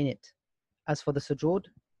 in it. As for the sujood,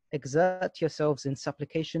 exert yourselves in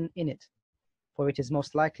supplication in it, for it is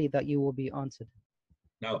most likely that you will be answered.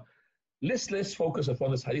 Now, let's focus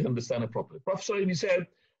upon this hadith and understand it properly. Prophet ﷺ, he said,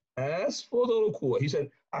 as for the rukoo', he said,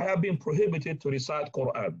 I have been prohibited to recite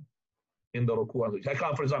Quran in the rukoo'. I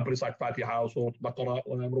can't, for example, recite Fatiha or Baqarah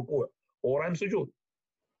when I'm rukoo' or I'm sujood.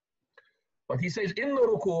 But he says, in the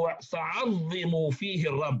rukoo', فَعَظِّمُوا فِيهِ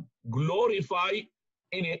الرَّبِّ, glorify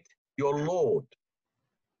in it your Lord.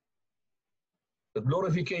 The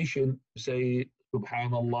glorification, say,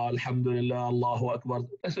 Subhanallah, Alhamdulillah, Allahu Akbar,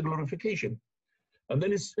 that's a glorification. And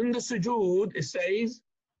then it's in the sujood, it says,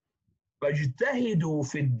 فَاجْتَهِدُوا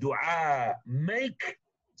فِي الدُّعَاء, make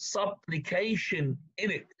supplication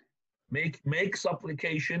in it. Make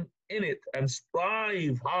supplication in it and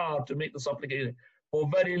strive hard to make the supplication. For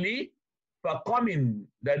verily, فَقَمٍ,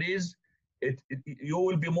 that is, you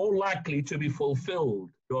will be more likely to be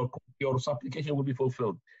fulfilled. Your supplication will be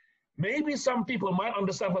fulfilled. Maybe some people might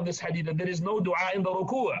understand from this hadith that there is no dua in the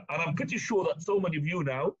rukoo', and I'm pretty sure that so many of you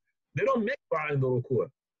now, they don't make dua in the rukoo'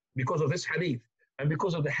 because of this hadith and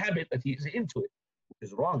because of the habit that he is into it, which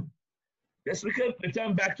is wrong. Yes, we can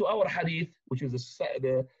return back to our hadith, which is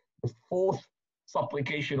the fourth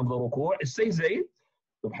supplication of the rukoo'. It says there,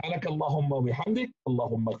 Subhanaka Allahumma bihamdik,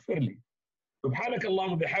 Allahumma gfirli. Subhanaka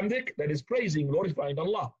Allahumma bihamdik, that is praising, glorifying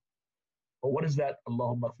Allah. But what is that?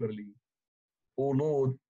 Allahumma gfirli. Oh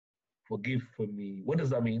Lord, forgive for me. What does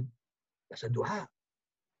that mean? That's a dua.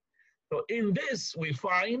 So in this, we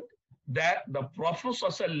find that the Prophet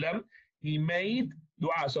ﷺ, he made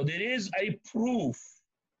dua. So there is a proof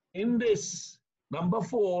in this. Number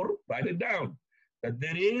 4, write it down, that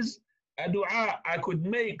there is a dua. I could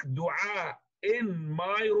make dua in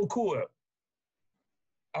my rukoo'.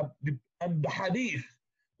 And the hadith,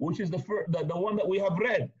 which is the one that we have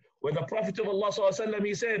read, where the Prophet of Allah ﷺ,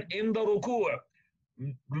 he said, in the rukoo',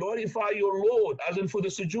 glorify your Lord, as in for the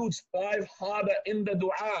sujood, strive harder in the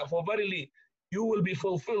dua, for verily you will be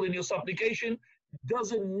fulfilled in your supplication.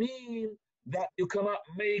 Doesn't mean that you cannot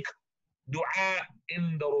make dua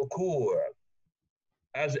in the rukoo'.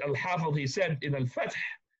 As Al-Hafiz, he said in Al-Fath,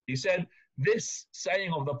 he said, this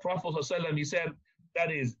saying of the Prophet ﷺ, he said,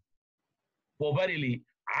 that is, for verily,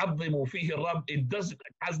 عَظِّمُوا فِيهِ الرَّبِّ, it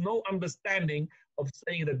has no understanding of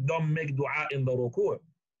saying that don't make dua in the rukoo'.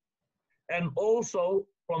 And also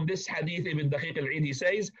from this hadith, Ibn Daqiq al-Eid, he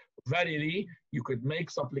says, verily, you could make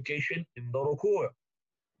supplication in the rukoo'.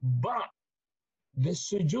 But the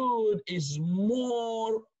sujood is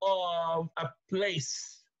more of a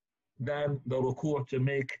place than the rukoo' to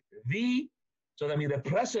make so that means the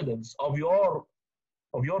precedence of your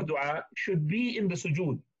dua should be in the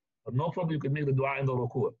sujood. But no problem, you can make the dua in the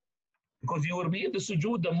rukoo'. Because you will be in the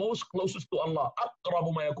sujood the most closest to Allah.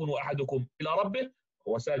 أَقْرَبُ مَا يَكُونُ أَحَدُكُمْ إِلَى رَبِّهِ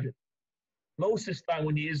هُوَ سَاجِدٌ. Closest time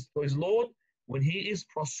when he is to his Lord, when he is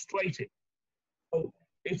prostrated. So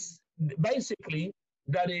it's basically,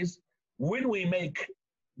 that is, when we make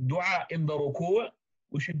dua in the rukoo',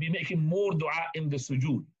 we should be making more dua in the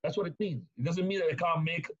sujood. That's what it means. It doesn't mean that I can't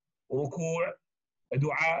make rukoo' a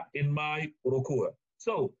dua in my rukoo'.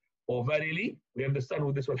 So, verily, we understand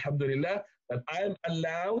with this, alhamdulillah, that I am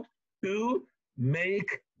allowed to make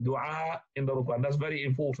dua in the rukoo, and that's very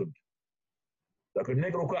important. So could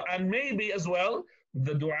make rukoo, and maybe as well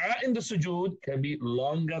the dua in the sujood can be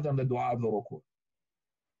longer than the dua of the rukoo.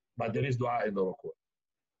 But there is dua in the rukoo.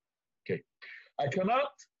 Okay. I cannot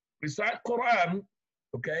recite Quran,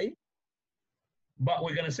 okay? But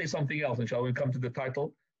we're going to say something else, inshallah. We'll come to the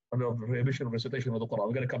title on the prohibition of recitation of the Quran.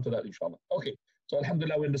 We're going to come to that, inshallah. Okay. So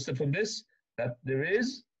alhamdulillah, we understood from this that there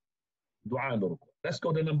is dua in the rukoo. Let's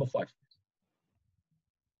go to number 5.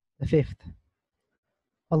 The 5th.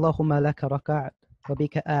 Allahumma laka raka'at wa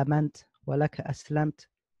bika amant wa laka aslamt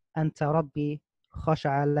anta rabbi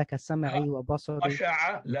khasha'a laka sam'i wa basari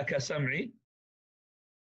khasha'a laka sam'i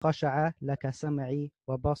خشع لك سمعي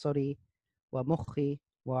وبصري ومخي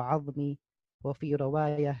وعظمي وفي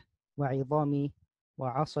رواية وعظامي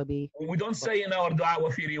وعصبي. We don't say in our dua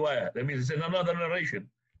وفي رواية. That means it's in another narration.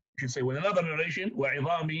 You should say with another narration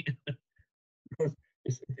وعظامي. Because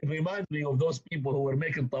it reminds me of those people who were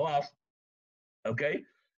making tawaf. Okay?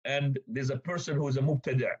 And there's a person who is a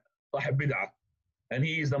mubtada', صاحب bid'ah. And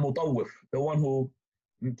he is the mutawwif, the one who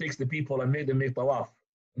takes the people and made them make tawaf.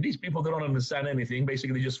 These people, they don't understand anything.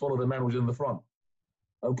 Basically, they just follow the man who's in the front.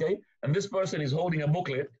 Okay? And this person is holding a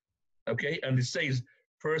booklet. Okay? And it says,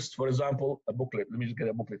 first, for example, a booklet. Let me just get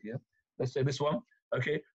a booklet here. Let's say this one.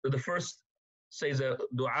 Okay? So the first says a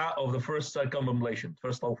dua of the first circumambulation,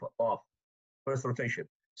 first tawaf, first rotation,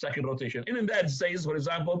 second rotation. And in that it says, for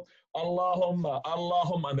example, Allahumma,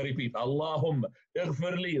 Allahumma, and they repeat, Allahumma,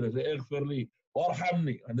 ighfirli, they say, ighfirli,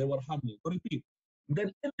 warhamni, and they warhamni. Repeat. And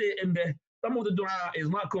then in the some of the dua is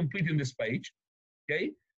not complete in this page, okay?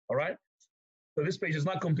 All right? So this page is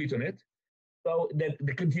not complete on it. So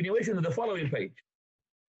the continuation of the following page.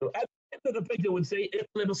 So at the end of the page, they would say,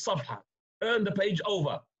 Iqlib al-Safha, turn the page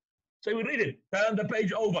over. So we read it, turn the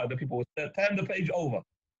page over. The people would say, turn the page over.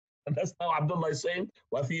 And that's how Abdullah is saying,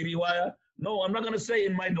 wa fi riwaya. No, I'm not going to say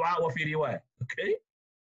in my dua, wa fi riwaya, okay?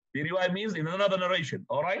 Fi riwaya means in another narration,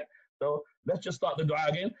 all right? So let's just start the dua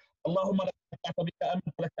again. اللهم لك بك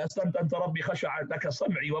أمنت لك أسلمت أنت ربي خشع لك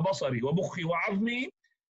سمعي وبصري ومخي وعظمي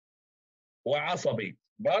وعصبي.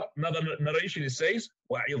 But another narration it says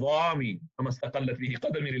وعظامي فما استقلت به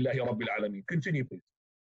قدمي لله رب العالمين. Continue, please.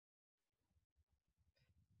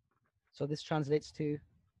 So this translates to,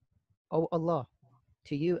 O Allah,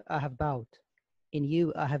 to you I have bowed, in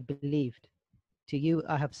you I have believed, to you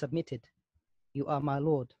I have submitted, you are my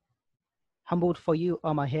Lord. Humbled for you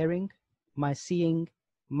are my hearing, my seeing,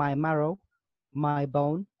 my marrow, my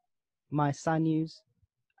bone, my sinews,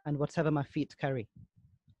 and whatever my feet carry,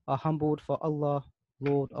 are humbled for Allah,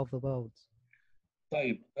 Lord of the worlds.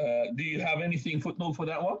 Do you have anything footnote for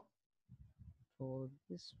that one? For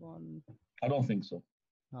this one, I don't think so.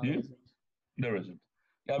 no, Yeah? There isn't.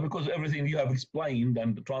 Yeah, because everything you have explained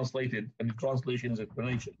and translated, and the translation is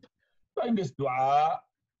explanation. So in this dua,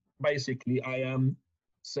 basically I am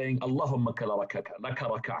saying, Allahumma laka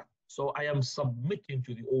raka'at. So I am submitting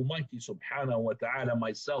to the Almighty Subhanahu wa Ta'ala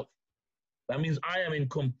myself. That means I am in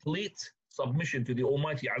complete submission to the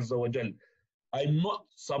Almighty Azza wa Jal. I'm not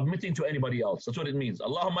submitting to anybody else. That's what it means.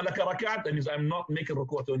 Allahumma laka raka'at, that means I'm not making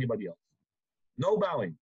rukoo to anybody else. No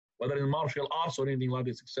bowing, whether in martial arts or anything like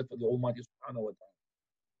this, except for the Almighty Subhanahu wa Ta'ala.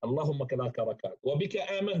 Allahumma laka raka'at. Wa bika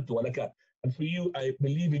amantu wa laka. And for you, I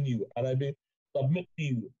believe in you, and I submit to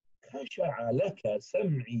you. Khasha'a laka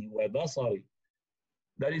sam'i wa basari.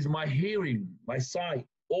 That is my hearing, my sight,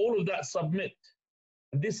 all of that submit.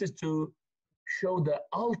 And this is to show the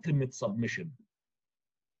ultimate submission.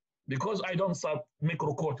 Because I don't make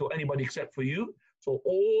rukoo to anybody except for you, so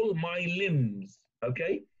all my limbs,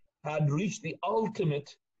 okay, had reached the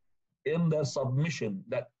ultimate in their submission,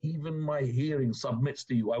 that even my hearing submits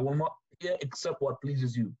to you. I will not hear except what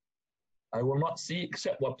pleases you. I will not see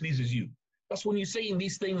except what pleases you. That's when you're saying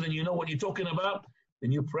these things and you know what you're talking about,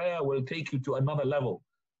 then your prayer will take you to another level.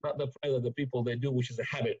 Not the prayer that the people they do, which is a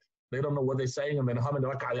habit. They don't know what they're saying, and then how many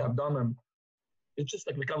rak'ah they have done, and it just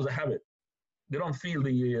like becomes a habit. They don't feel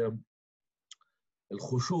the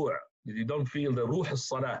al-khushu'. They don't feel the ruh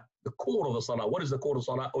al-salah, the core of the salah. What is the core of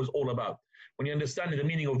salah is all about? When you understand the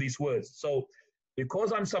meaning of these words. So,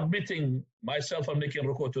 because I'm submitting myself, I'm making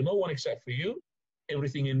rukoo to no one except for you,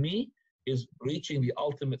 everything in me is reaching the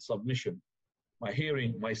ultimate submission. My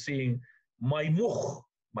hearing, my seeing, my mukh,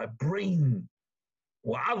 my brain,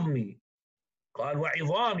 وعظمي قال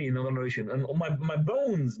وعظامي in another narration, and my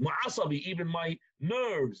bones, my asabi, even my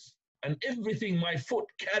nerves, and everything my foot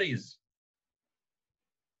carries,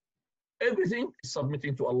 everything is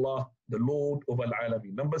submitting to Allah, the Lord of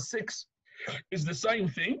al-Alamin. Number 6 is the same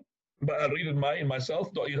thing, but I'll read it in myself,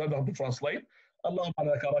 you don't have to translate. اللهم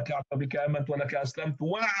لك ركعت بك آمنت ولك أسلمت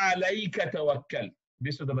وعليك توكلت.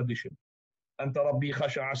 This is the addition. أنت ربي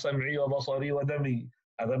خشع سمعي وبصري ودمي.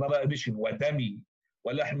 هذا another addition. ودمي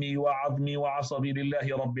ولحمي وعظمي وعصبي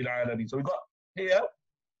لله رب العالمين. So we got here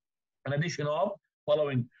an addition of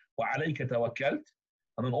following وعليك توكلت,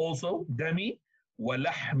 and then also دمي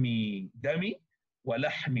ولحمي. دمي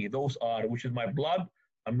ولحمي, those are which is my blood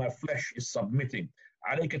and my flesh is submitting.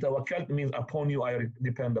 عليك توكلت means upon you I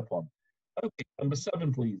depend upon. Okay, number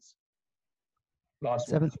 7 please. Last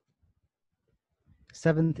Seventh. one.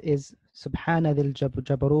 Seventh is Subhana dhil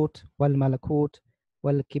jabarut wal malakut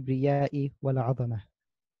wal kibriyai wal azamah.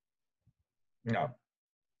 No.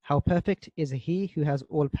 How perfect is he who has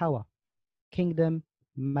all power, kingdom,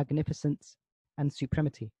 magnificence, and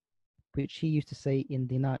supremacy, which he used to say in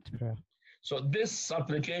the night prayer. So this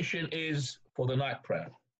supplication is for the night prayer.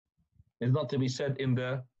 It's not to be said in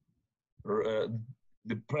the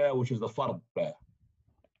prayer which is the fard prayer.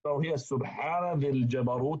 So here, Subhana dhil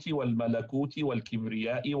jabaruti wal malakuti wal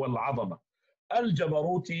kibriyai wal azama. Al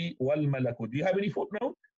jabaruti wal malakut. Do you have any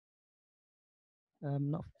footnote?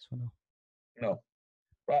 Not this one. No. No.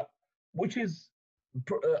 Right. Which is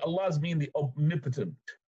Allah's mean the omnipotent,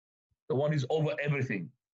 the one who's over everything.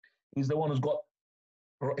 He's the one who's got.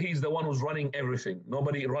 He's the one who's running everything.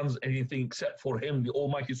 Nobody runs anything except for him, the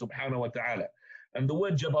Almighty Subhanahu wa Taala. And the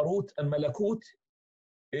word Jabarut and Malakut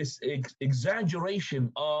is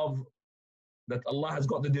exaggeration of that Allah has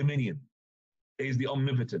got the dominion. He is the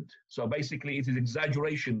omnipotent. So basically, it is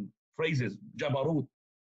exaggeration phrases. Jabarut,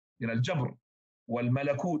 al-Jabr,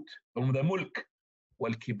 wal-Malakut, the Mulk,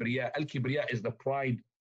 wal-Kibriya. Al-Kibriya is the pride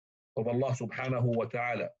of Allah Subhanahu wa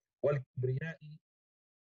Taala. Wal-Kibriya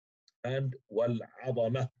and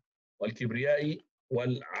wal-'azamah. Wal-Kibriya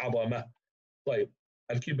wal-'azamah. طيب,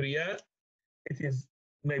 al-Kibriya, it is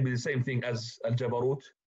maybe the same thing as al-Jabarut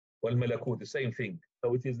wal-Malakut, the same thing.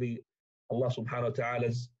 So it is the Allah Subhanahu wa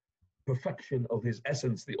Ta'ala's perfection of his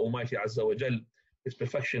essence, the Almighty Azza wa Jal, his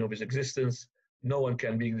perfection of his existence. No one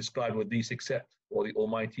can be described with these except for the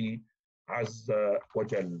Almighty Azza wa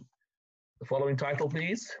Jal. The following title,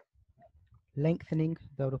 please. Lengthening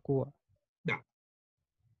the ruku'. Now.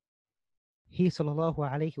 He sallallahu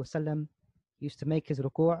alayhi wasallam used to make his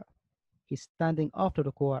ruku', his standing after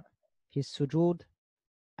ruku', his sujood,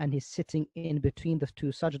 and his sitting in between the two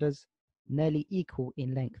sajdas nearly equal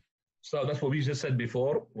in length. So that's what we just said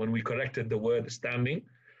before when we corrected the word standing.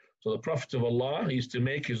 So the Prophet of Allah used to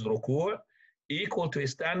make his ruku' equal to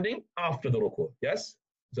his standing after the ruku'. Yes? Is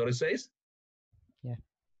that what it says? Yeah.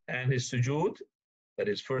 And his sujood, that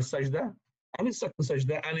is first sajda, and his second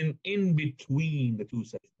sajda, and in between the two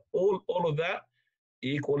sajda. All of that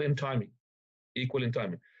equal in timing. Equal in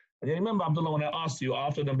timing. And you remember, Abdullah, when I asked you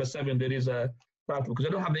after number 7, there is a title, because I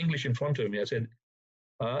don't have the English in front of me. I said,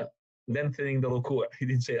 lengthening the ruku'. He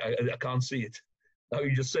didn't say, I can't see it. Now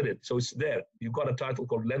you just said it. So it's there. You've got a title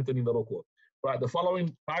called lengthening the ruku'. Right, the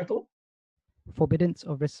following title? Forbiddance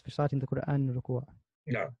of reciting the Quran in ruku'.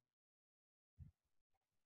 Yeah.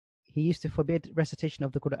 He used to forbid recitation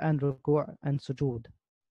of the Quran, ruku' and sujood.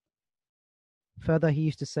 Further, he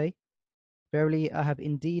used to say, verily, I have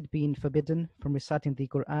indeed been forbidden from reciting the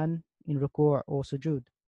Quran in ruku' or sujood.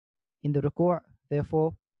 In the ruku',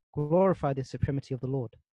 therefore, glorify the supremacy of the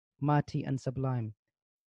Lord, mighty and sublime.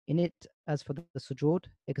 In it, as for the sujood,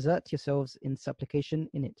 exert yourselves in supplication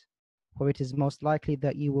in it, for it is most likely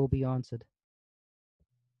that you will be answered.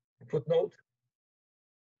 Footnote.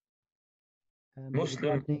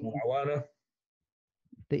 Muslim, Mu'awana.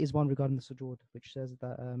 There is one regarding the sujood, which says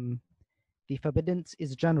that the forbiddance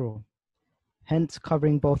is general, hence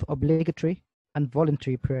covering both obligatory and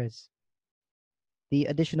voluntary prayers. The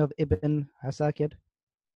addition of Ibn Asakir,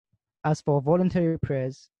 as for voluntary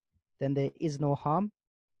prayers, then there is no harm,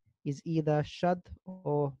 is either shad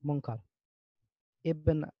or munkar.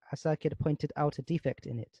 Ibn Asakir pointed out a defect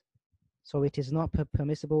in it, so it is not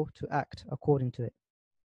permissible to act according to it.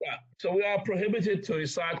 Yeah. So we are prohibited to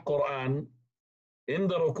recite Quran in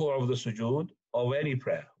the ruku' of the sujood of any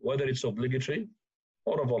prayer, whether it's obligatory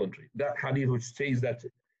or a voluntary. That hadith which says that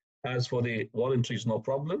as for the voluntary is no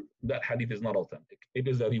problem, that hadith is not authentic. It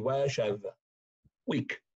is a riwayah shadha,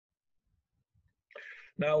 weak.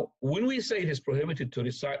 Now, when we say it is prohibited to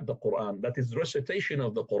recite the Quran, that is recitation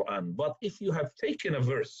of the Quran. But if you have taken a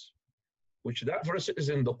verse, which that verse is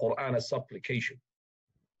in the Quran as supplication,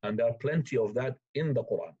 and there are plenty of that in the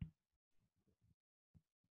Quran.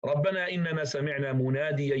 ربنا إننا سمعنا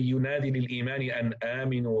مناديا ينادي للإيمان أن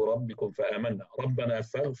آمنوا ربكم فآمنا ربنا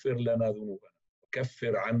فاغفر لنا ذنوبنا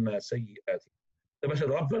وكفر عنا سيئاتنا.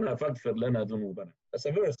 ربنا فاغفر لنا ذنوبنا. That's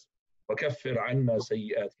a verse. وكفر عنا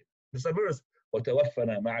سيئاتنا. That's a verse.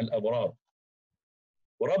 وتوفنا مع الأبرار.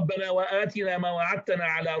 رَبَّنَا وَآتِنَا مَا وَعَدتَّنَا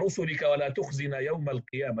عَلَى رُسُلِكَ وَلَا تُخْزِنَا يَوْمَ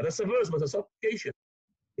الْقِيَامَةِ. That's a verse, but it's a supplication.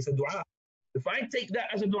 It's a dua. If I take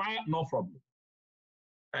that as a dua, no problem.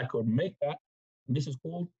 I could make that. This is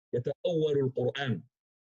called يَتَأَوَّلُ الْقُرْآنِ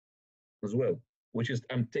as well, which is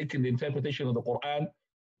I'm taking the interpretation of the Quran,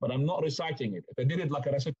 but I'm not reciting it. If I did it like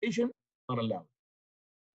a recitation, not allowed.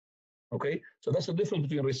 Okay, so that's the difference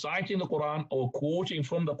between reciting the Quran or quoting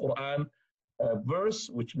from the Quran a verse,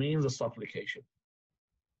 which means a supplication.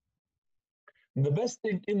 And the best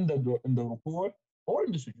thing in the Rukoo or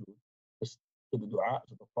in the sujood is to the dua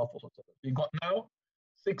to the Prophet. So you got now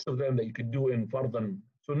 6 of them that you could do in Fard and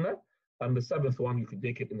Sunnah, and the 7th one you could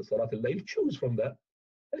take it in the Salat al-Layl. Choose from that.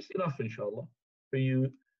 That's enough, inshallah, for you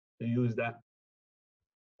to use that.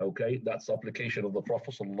 Okay, that supplication of the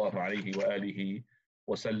Prophet sallallahu alaihi wa alihi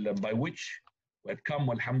wasallam, by which we had come,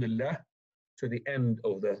 alhamdulillah, to the end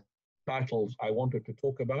of the titles I wanted to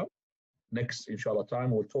talk about. Next, inshallah,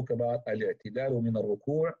 time we'll talk about al-i'tidalu min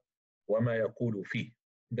al-ruku' wa ma yaqulu fi.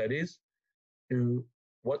 That is,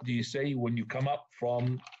 what do you say when you come up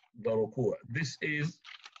from the ruku'? This is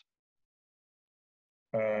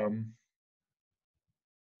can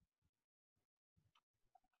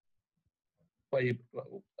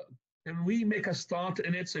we make a start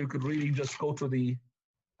in it so you could really just go to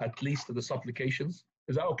at least to the supplications?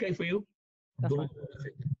 Is that okay for you? That's fine.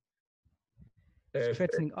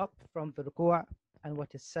 Straightening up from the ruku' and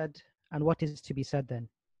what is said and what is to be said then.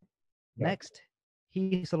 Yeah. Next,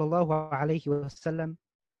 he sallallahu alayhi wasallam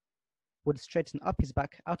would straighten up his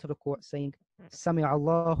back out of the ruku' saying, Sami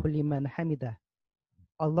Allahu liman hamidah.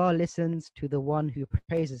 Allah listens to the one who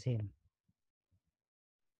praises him.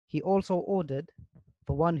 He also ordered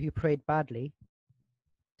the one who prayed badly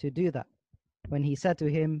to do that when he said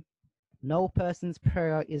to him, no person's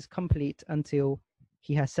prayer is complete until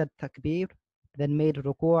he has said takbir, then made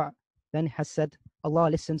ruku', then has said, Allah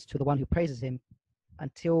listens to the one who praises him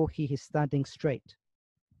until he is standing straight.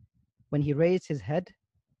 When he raised his head,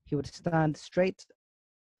 he would stand straight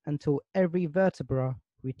until every vertebra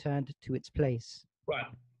returned to its place. Right.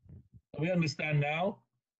 We understand now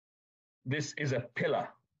this is a pillar,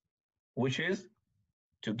 which is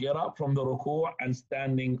to get up from the ruku' and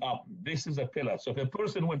standing up. This is a pillar. So if a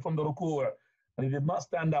person went from the ruku' and he did not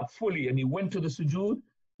stand up fully and he went to the sujood,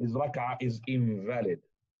 his rak'ah is invalid.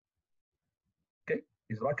 Okay?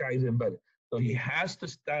 His rak'ah is invalid. So he has to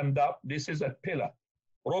stand up. This is a pillar.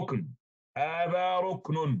 Rukun. Hada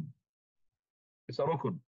ruknun. It's a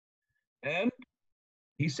rukun. And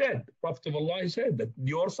he said, Prophet of Allah, he said that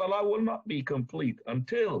your salah will not be complete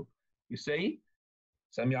until you say,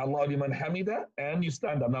 Sami Allah liman hamida, and you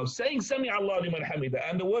stand up. Now, saying Sami Allah liman hamida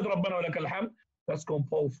and the word Rabbana wa lakal hamd, that's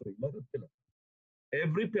compulsory, not a pillar.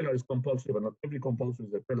 Every pillar is compulsory, but not every compulsory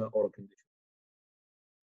is a pillar or a condition.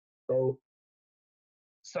 So,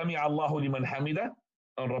 Sami Allahu liman hamida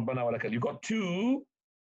and Rabbana wa lakal. You got 2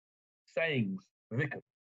 sayings, dhikr.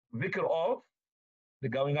 Dhikr of the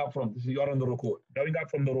going up from, you are on the ruku'. Going up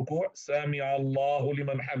from the ruku', Sami Allahu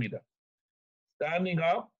liman hamida. Standing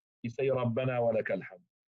up, you say Rabbana wa lakal hamd.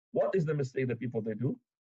 What is the mistake that people they do?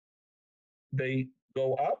 They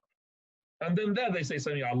go up and then there they say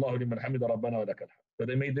Sami Allahu liman hamida Rabbana wa lakal hamd. So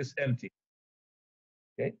they made this empty.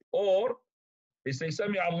 Okay? Or they say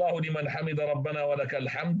Sami Allahu liman hamida Rabbana wa lakal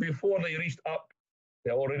hamd before they reached up.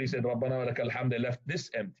 They already said Rabbana wa lakal hamd. They left this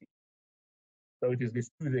empty. So it is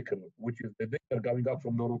this 2 dhikr, which is the dhikr going up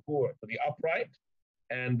from the ruku' to the upright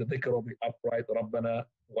and the dhikr of the upright Rabbana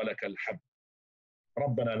wa lakal hamd.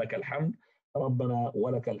 Rabbana lakal hamd, Rabbana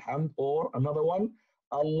wa lakal hamd, or another one,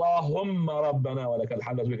 Allahumma Rabbana wa lakal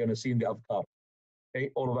hamd, as we're going to see in the adhkar. Okay,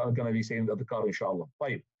 all of that are going to be saying in the adhkar, inshallah.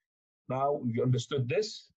 Fine. Now you understood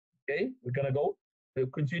this. Okay, we're going to go.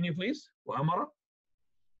 Continue, please. Wa amara.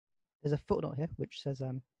 There's a footnote here which says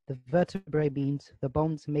the vertebrae means the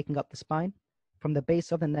bones making up the spine from the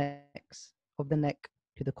base of the neck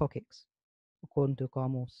to the coccyx, according to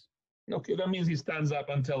Qamus. Okay, that means he stands up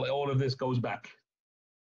until all of this goes back.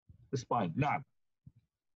 The spine. Now.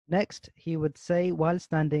 Next, he would say while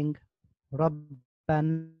standing,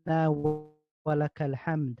 Rabbana wa lakal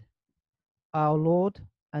hamd. Our Lord,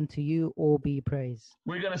 and to you all be praise.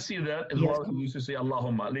 We're going to see that as well. He used to say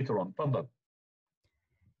Allahumma later on. Fadal.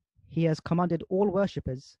 He has commanded all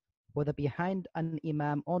worshippers, whether behind an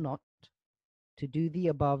imam or not, to do the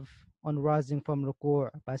above on rising from ruku'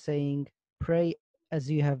 by saying, pray as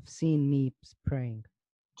you have seen me praying.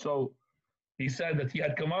 So he said that he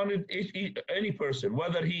had commanded any person,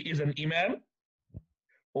 whether he is an imam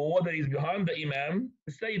or whether he's behind the imam,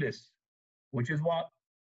 to say this, which is what?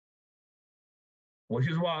 Which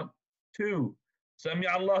is what? 2. Sami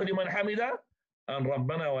Allah liman hamida and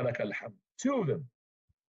Rabbana wa lakal hamd. 2 of them.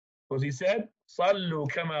 Because he said, "Sallu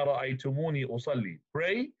kama ra'aytumuni usalli."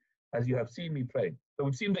 Pray as you have seen me pray. So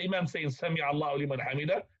we've seen the Imam saying, "Sami Allahu liman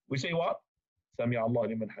hamida." We say what? Sami Allahu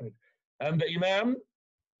liman hamida. And the Imam,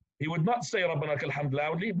 he would not say Rabbana lakal hamd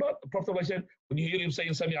loudly, but the Prophet said, when you hear him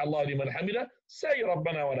saying Sami Allahu liman hamida, say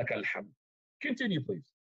Rabbana wa lakal hamd. Continue, please.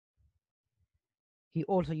 He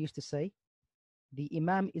also used to say, the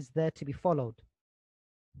Imam is there to be followed.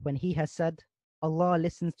 When he has said, Allah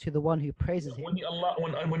listens to the one who praises him. When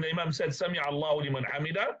the Imam said Sami Allahu liman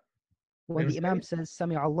hamida, when the Imam says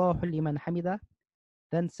Sami Allahu liman hamida,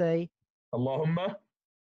 then say Allahumma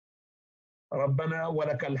Rabbana wa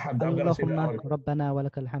lakal hamd. Allahumma Rabbana wa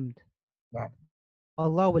lakal hamd.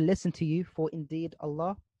 Allah will listen to you, for indeed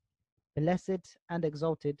Allah, blessed and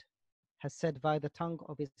exalted, has said via the tongue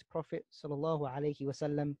of his Prophet sallallahu alaihi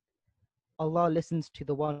wasallam, Allah listens to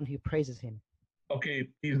the one who praises him. Okay,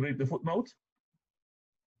 please read the footnote.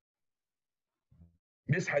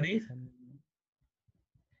 This hadith.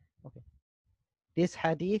 Okay. This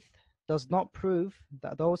hadith does not prove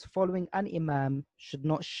that those following an Imam should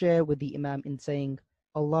not share with the Imam in saying,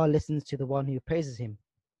 Allah listens to the one who praises him.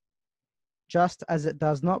 Just as it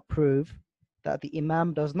does not prove that the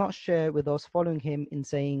Imam does not share with those following him in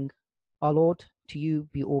saying, Our Lord, to you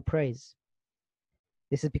be all praise.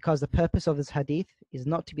 This is because the purpose of this hadith is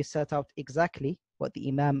not to be set out exactly what the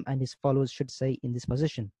Imam and his followers should say in this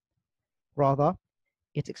position. Rather,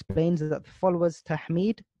 it explains that the followers'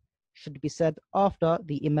 tahmeed should be said after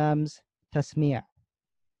the Imam's tasmi'.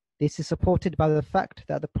 This is supported by the fact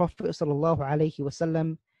that the Prophet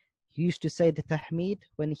ﷺ used to say the tahmeed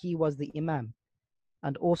when he was the Imam,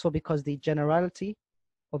 and also because the generality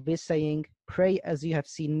of his saying, pray as you have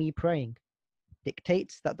seen me praying,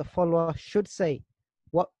 dictates that the follower should say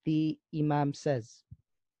what the Imam says.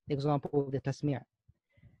 Example of the tasmi'.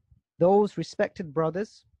 Those respected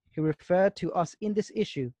brothers who refer to us in this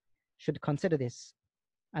issue should consider this,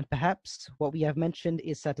 and perhaps what we have mentioned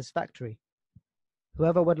is satisfactory.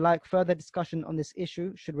 Whoever would like further discussion on this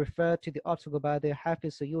issue should refer to the article by the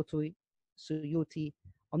Hafiz Suyuti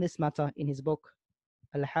on this matter in his book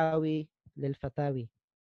Al-Hawi lil-Fatawi.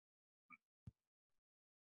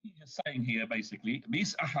 He's just saying here basically,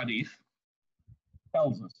 this ahadith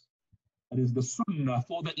tells us it is the sunnah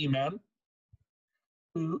for the Imam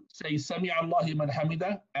to say Sami Allah liman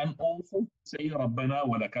hamida and also say Rabbana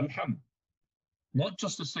wa lakal hamd. Not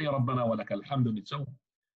just to say Rabbana wa lakal hamd on its own.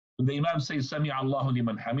 When the Imam says Sami Allah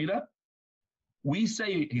liman hamida, we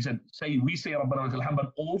say, he said, we say Rabbana wa lakal hamd,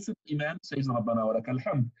 but also the Imam says Rabbana wa lakal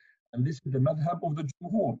hamd. And this is the madhab of the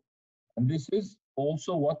Jumhur. And this is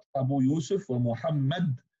also what Abu Yusuf or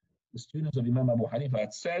Muhammad, the students of Imam Abu Hanifa,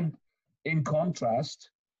 had said, in contrast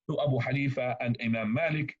to Abu Hanifa and Imam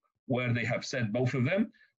Malik, where they have said, both of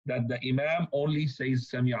them, that the Imam only says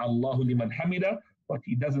Sami Allahu liman hamida, but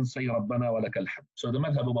he doesn't say Rabbana wa lakal hamd. So the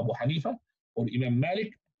madhab of Abu Hanifa or Imam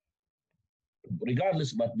Malik,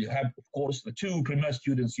 regardless, but we have, of course, the two premier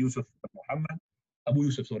students, Yusuf and Muhammad, Abu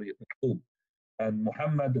Yusuf, sorry, and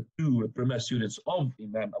Muhammad, the two premier students of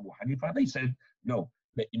Imam Abu Hanifa, they said, no,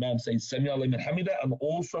 the Imam says Sami Allah liman hamida, and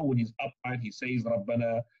also when he's upright, he says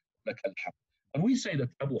Rabbana lakal hamd. And we say that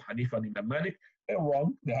Abu Hanifa and Imam Malik, they're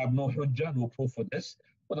wrong. They have no hujjah, no proof for this.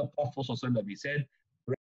 But the Prophet ﷺ, he said,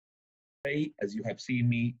 pray as you have seen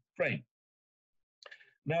me praying.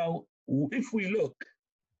 Now, if we look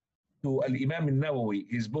to Al-Imam al-Nawawi,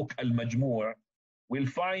 his book Al-Majmu', we'll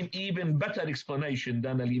find even better explanation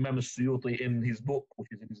than Al-Imam al-Suyuti in his book, which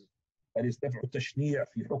is that is Daf'u Tashni'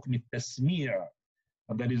 fi Hukm al-Tasmi',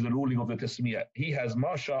 and that is the ruling of the Tasmi'. He has,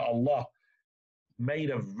 mashallah, made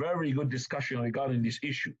a very good discussion regarding this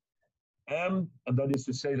issue. And that is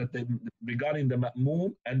to say that regarding the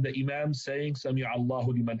ma'moom and the Imam saying Sami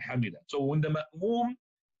Allahu liman hamida. So when the ma'moom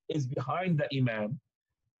is behind the Imam,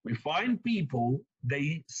 we find people,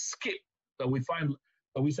 they skip. So we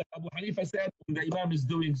said Abu Hanifa said when the Imam is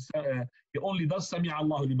doing, he only does Sami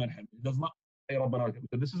Allahu liman hamida. He does not say Rabbana.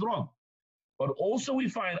 So this is wrong. But also we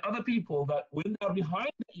find other people that when they're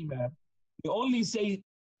behind the Imam, they only say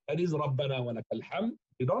that is Rabbana wa lakal hamd.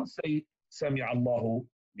 They don't say Sami Allahu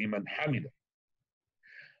liman hamida.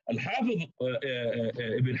 Al-Hafiz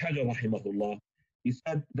Ibn Hajar rahimahullah, he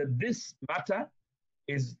said that this matter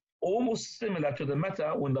is almost similar to the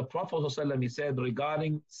matter when the Prophet ﷺ, he said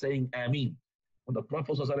regarding saying Ameen. When the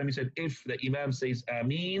Prophet ﷺ, he said, if the Imam says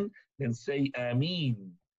Ameen, then say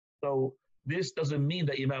Ameen. So this doesn't mean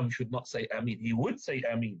the Imam should not say Ameen. He would say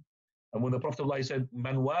Ameen. And when the Prophet ﷺ said,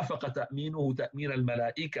 Man wafaqa ta'minuhu ta'min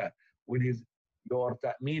al-malaika, when your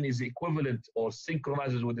ta'meen is equivalent or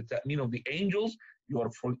synchronizes with the ta'meen of the angels,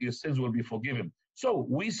 your sins will be forgiven. So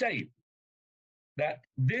we say that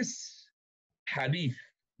this hadith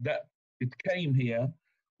that it came here,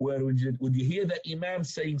 where would you hear the Imam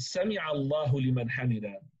saying, Sami Allahu liman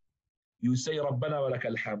hamida? You say, Rabbana wa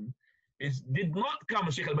lakal hamd. It did not come,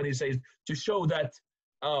 Shaykh al-Bani says, to show that,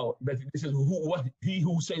 oh, that this is who, what, he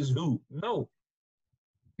who says who. No.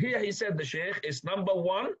 Here he said the Shaykh is number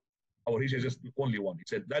one, or he says just only one. He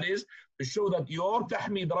said that is to show that your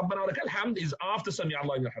tahmid, Rabbana wa lakal hamd, is after Sami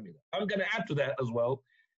Allahu liman hamida. I'm going to add to that as well.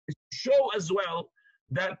 To show as well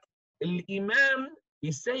that Imam,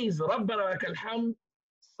 he says Rabbana wa lakal hamd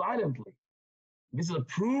silently. This is a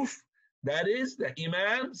proof that is the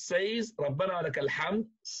Imam says Rabbana wa lakal hamd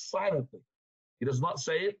silently. He does not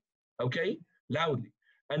say it, okay, loudly.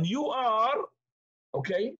 And you are,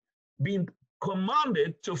 okay, being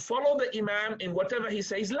commanded to follow the Imam in whatever he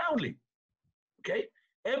says loudly. Okay?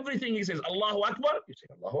 Everything he says, Allahu Akbar, you say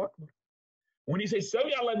Allahu Akbar. When he says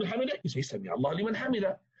Sami Allah liman hamida, you say Sami Allah liman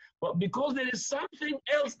hamida. But because there is something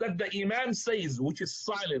else that the Imam says, which is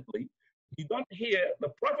silently, you don't hear the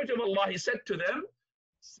Prophet of Allah, he said to them,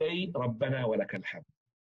 say Rabbana wa lakal hamd.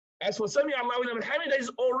 As for Sami Allahu liman hamida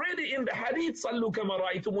is already in the hadith, Sallu kama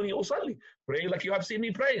ra'aytumuni usalli. Pray like you have seen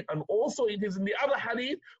me pray. And also it is in the other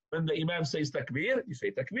hadith, when the Imam says takbir, you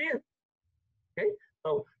say takbir. Okay?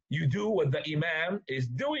 So you do what the Imam is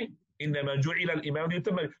doing. إِنَّمَا جُعِلَ الْإِمَامُ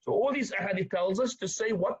لِيُتَمَّ. So all these hadith tells us to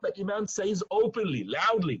say what the Imam says openly,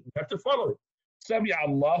 loudly. We have to follow it. Sami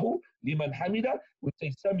Allahu liman hamida. We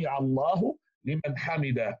say Sami Allahu liman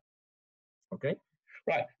hamida. Okay?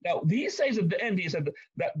 Right. Now, he says at the end, he said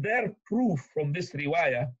that their proof from this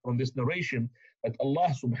riwayah, from this narration, that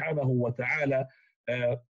Allah subhanahu wa ta'ala,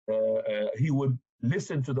 he would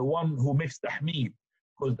listen to the one who makes tahmeed.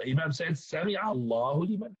 Because the Imam said, Sami Allahu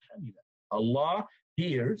liman hamida. Allah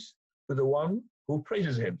hears to the one who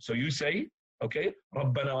praises him. So you say, okay,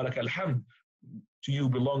 Rabbana wa lakal hamd. To you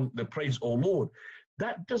belong the praise, O Lord.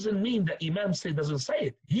 That doesn't mean that Imam doesn't say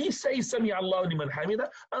it. He says Sami Allahu liman hamida,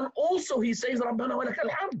 and also he says Rabbana wa lakal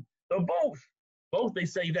hamd. So both they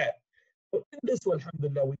say that. But in this,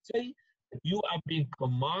 alhamdulillah, we say that you are being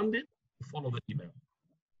commanded to follow the Imam.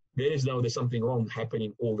 There's something wrong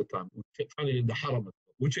happening all the time. We find it in the Haram,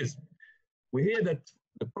 which is, we hear that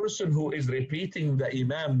the person who is repeating the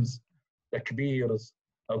Imam's takbirs,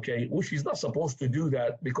 okay, which he's not supposed to do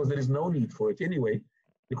that because there is no need for it anyway,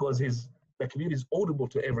 because his takbir is audible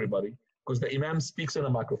to everybody, because the Imam speaks in a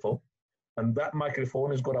microphone, and that microphone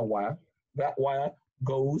has got a wire. That wire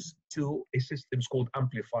goes to a system called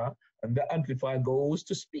amplifier, and the amplifier goes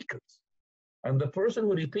to speakers. And the person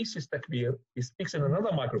who repeats his takbir, he speaks in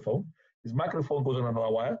another microphone, his microphone goes on another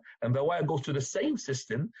wire, and the wire goes to the same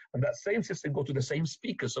system, and that same system goes to the same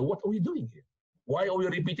speaker. So what are we doing here? Why are we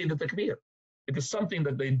repeating the takbir? It is something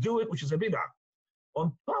that they do it, which is a bid'ah.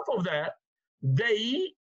 On top of that,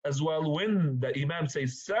 they as well, when the Imam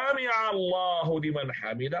says, Sami Allahu liman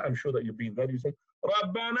hamida, I'm sure that you've been there, you say,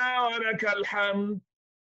 Rabbana wa lakal hamd.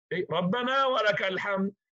 Okay? Rabbana wa lakal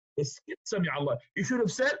hamd. Skip Sami Allah. You should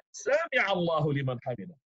have said, Sami Allahu liman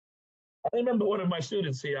hamida. I remember one of my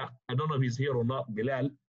students here, I don't know if he's here or not, Bilal.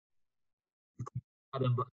 I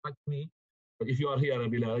don't know, me. But if you are here,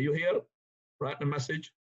 Bilal, are you here? Write a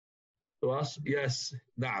message to us. Yes,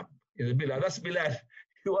 Naam. Bilal. That's Bilal.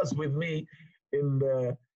 He was with me in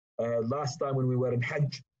the last time when we were in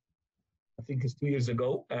Hajj. I think it's 2 years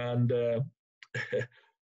ago. And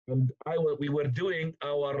we were doing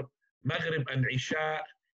our Maghrib and Isha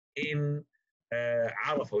in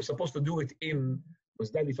Arafah. We were supposed to do it in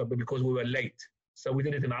Muzdalifah, but because we were late. So we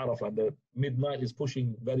did it in Arafah. The midnight is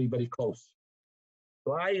pushing very, very close.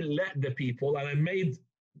 So I led the people, and I made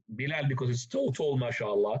Bilal, because it's so tall,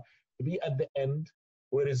 mashallah, to be at the end,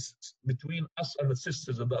 where it's between us and the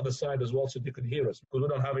sisters on the other side as well, so they could hear us, because we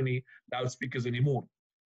don't have any loudspeakers anymore.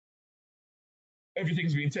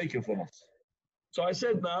 Everything's been taken from us. So I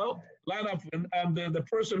said, now, line up, and the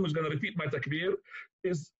person who's going to repeat my takbir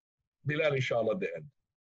is Bilal, inshallah, at the end.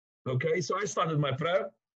 Okay, so I started my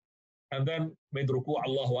prayer, and then made Rukoo,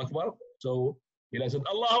 Allahu Akbar. So Bilal said,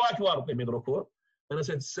 Allahu Akbar, they made Rukoo. And I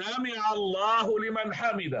said, Sami Allahu liman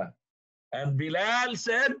hamida. And Bilal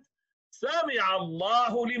said, Sami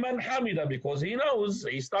Allahu liman hamida, because he knows,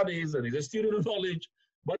 he studies, and he's a student of knowledge.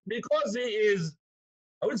 But because he is,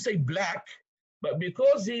 I wouldn't say black, but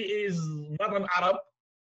because he is not an Arab,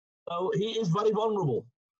 he is very vulnerable.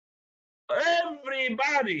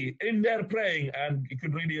 Everybody in there praying, and you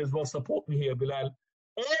could really as well support me here, Bilal.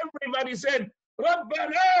 Everybody said,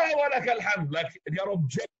 Rabbana wa lakal hamd. Like they are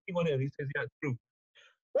objecting on it. He says, yeah, true.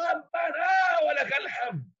 Rabbana wa lakal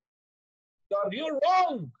hamd. You're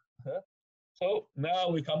wrong. So now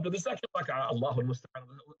we come to the second rak'ah. Allahu musta'an.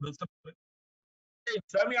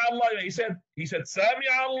 Sami Allah. He said, Sami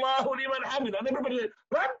Allahu liman hamid. And everybody said,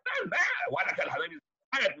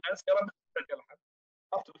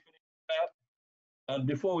 after we finished that, and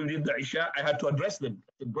before we did the Isha, I had to address them.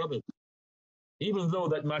 I said, brothers, even though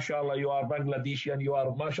that, mashallah, you are Bangladeshi and you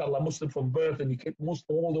are, mashallah, Muslim from birth and you keep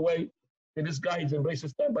Muslim all the way, and this guy is embraced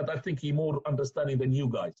Islam, but I think he's more understanding than you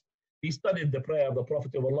guys. He studied the prayer of the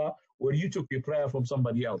Prophet of Allah, where you took your prayer from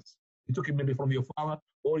somebody else. You took it maybe from your father,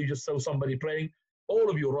 or you just saw somebody praying. All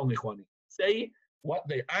of you are wrong, Ikhwani. Say what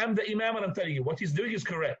I'm the Imam and I'm telling you, what he's doing is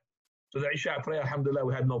correct. So the Isha prayer, alhamdulillah,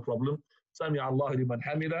 we had no problem. Sami Allahu liman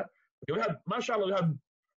hamida. Okay, we had, mashallah, we had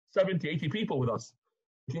 70, 80 people with us.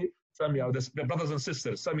 Okay, Sami, the brothers and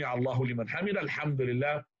sisters, Sami Allahu liman hamida,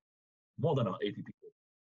 alhamdulillah, more than 80 people.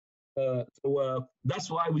 So that's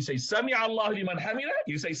why we say Sami Allahu liman hamida.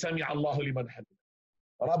 You say Sami Allahu liman hamida.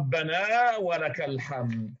 Rabbana wa lakal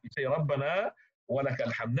hamd. You say Rabbana wa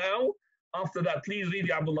lakal hamd. Now, after that, please read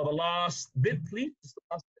the Abdullah, the last bit, please.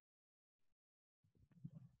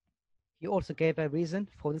 He also gave a reason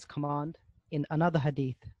for this command in another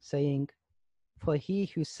hadith, saying, "For he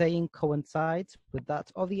whose saying coincides with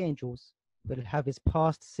that of the angels will have his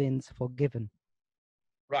past sins forgiven."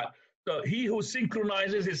 Right. So he who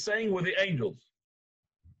synchronizes his saying with the angels.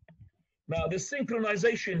 Now the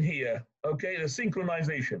synchronization here, okay, the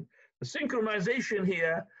synchronization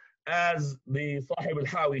here, as the Sahib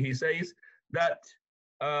al-Hawi, he says that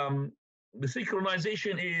the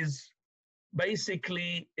synchronization is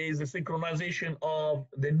basically the synchronization of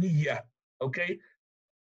the niyyah, okay?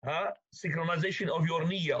 Synchronization of your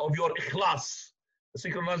niyyah, of your ikhlas. The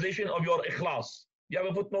synchronization of your ikhlas. You have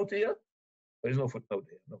a footnote here? There is no footnote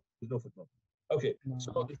here. No, there's no footnote. Okay,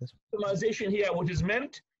 so the synchronization here, what is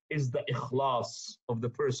meant is the ikhlas of the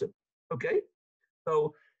person, okay?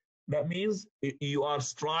 So that means you are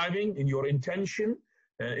striving in your intention,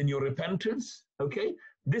 in your repentance, okay?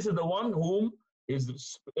 This is the one whom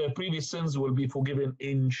his previous sins will be forgiven,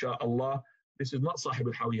 inshallah. This is not Sahib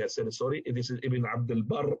al-Hawi has said it, sorry. This is Ibn Abd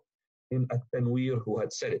al-Barr in At-Tanwir who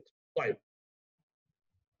had said it.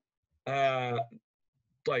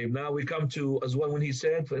 Now we come to as well when he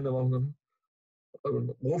said,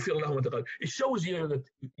 it shows you that,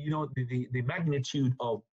 you know, the magnitude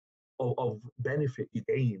of benefit you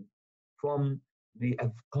gain from the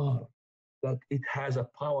adhkar, that it has a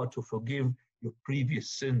power to forgive your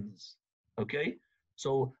previous sins. Okay?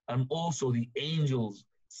 So, and also the angels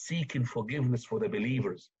seeking forgiveness for the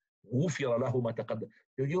believers.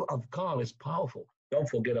 Your adhkar is powerful. Don't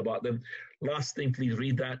forget about them. Last thing, please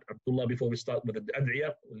read that, Abdullah, before we start with the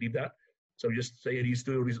ad'iyah. We'll leave that. So just say he used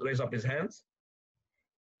to raise up his hands.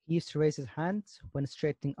 He used to raise his hands when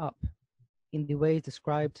straightening up, in the ways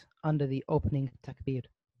described under the opening takbir.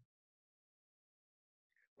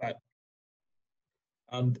 Right.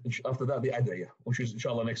 And after that, the ad'iyah, which is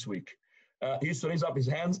inshallah next week. He used to raise up his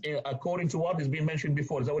hands according to what has been mentioned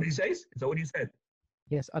before. Is that what he says? Is that what he said?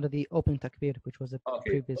 Yes, under the opening takbir, which was a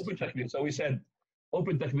previous. Open takbir. So we said,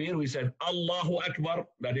 open takbir, we said Allahu Akbar,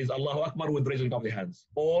 that is Allahu Akbar with raising up the hands.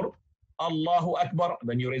 Or Allahu Akbar,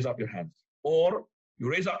 then you raise up your hands. Or you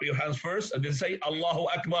raise up your hands first and then say Allahu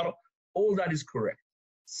Akbar. All that is correct.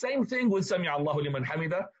 Same thing with Sami Allahu liman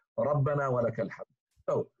hamida, Rabbana wa lakal hamd.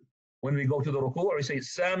 So when we go to the Rukoo, we say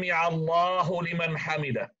Sami Allahu liman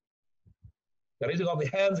hamida. The raising of the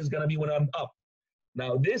hands is going to be when I'm up.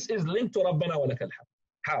 Now this is linked to Rabbana wa lakal hamd.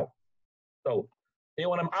 How? So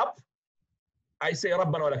when I'm up, I say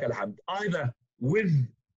Rabbana wa lakal hamd, either with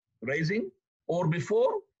raising or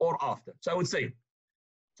before or after. So I would say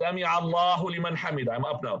Sami Allahu liman hamida. I'm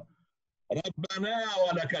up now. Rabbana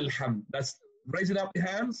wa lakal hamd. That's raising up the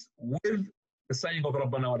hands with the saying of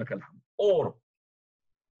Rabbana wa lakal hamd. Or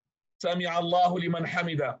Sami Allahu liman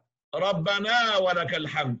hamida. Rabbana wa lakal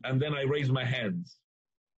hamd. And then I raise my hands.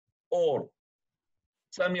 Or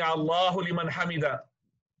Sami Allahu liman hamida.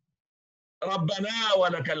 Rabbana wa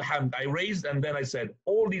lakal hamd. I raised and then I said.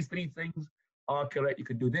 All these three things are correct. You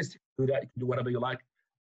can do this, you can do that, you can do whatever you like,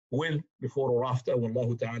 with, before or after.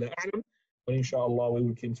 Wallahu ta'ala a'lam. But inshallah we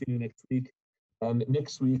will continue next week. And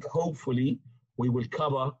next week, hopefully, we will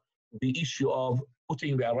cover the issue of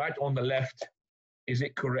putting the right on the left. Is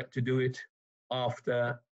it correct to do it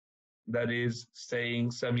after, that is, saying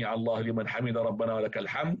Sami Allah liman hamida Rabbana wa lakal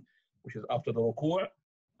hamd, which is after the Rukoo'?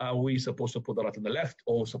 Are we supposed to put the right on the left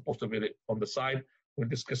or supposed to put it on the side? We'll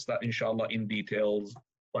discuss that inshallah in details.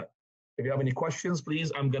 But if you have any questions,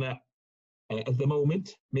 please, I'm gonna at the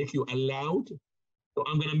moment make you allowed. So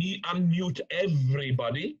I'm gonna unmute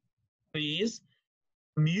everybody. Please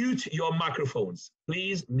mute your microphones.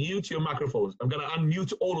 Please mute your microphones. I'm gonna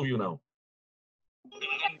unmute all of you now.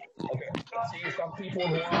 Okay, let's see some people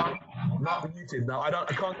who are not muted. Now, I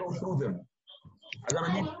can't go through them. I'm going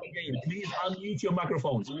to mute them again. Please unmute your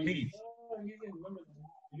microphones, please.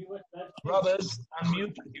 Brothers,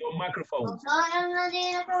 unmute your microphones.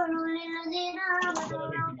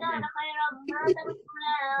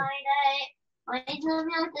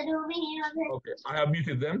 Okay, I have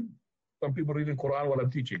muted them. Some people reading Quran while I'm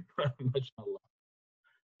teaching. MashaAllah.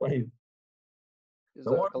 Right.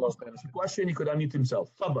 The one who asked the question, he could unmute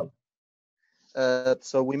himself. Fadal.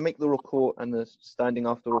 So we make the Rukoo and the standing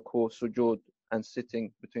after Rukoo, sujood, and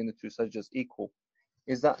sitting between the two sajdas equal.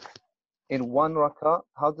 Is that in one rak'ah?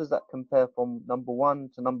 How does that compare from number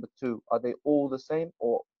 1 to number 2? Are they all the same,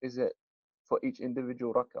 or is it for each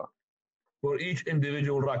individual rak'ah? For each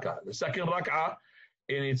individual rak'ah. The second rak'ah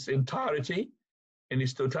in its entirety, in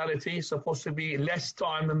its totality, is supposed to be less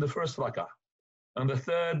time than the first rak'ah. And the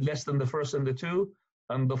third, less than the first and the two.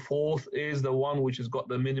 And the fourth is the one which has got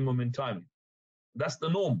the minimum in time. That's the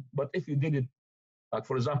norm. But if you did it, like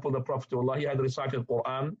for example, the Prophet, he had recited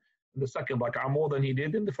Quran in the second rak'ah more than he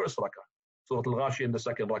did in the first rak'ah. Surah Al-Ghashiyah in the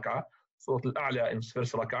second rak'ah, Surah Al-A'la in the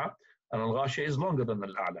first rak'ah, and Al-Ghashiyah is longer than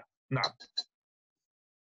Al-A'la. Naam.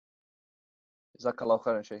 Jazakallah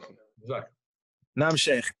khairan, Shaykhi. Jazakallah. Naam,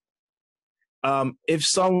 Shaykh. If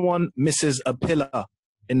someone misses a pillar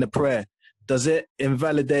in the prayer, does it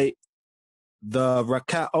invalidate the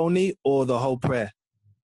rak'ah only or the whole prayer?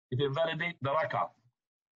 It invalidates the rak'ah.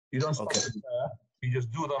 You don't stop the prayer, you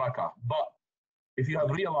just do the rak'ah. But if you have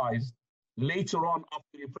realized later on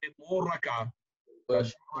after you prayed more rak'ah,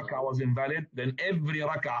 that rak'ah was invalid, then every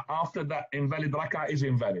rak'ah after that invalid rak'ah is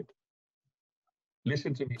invalid.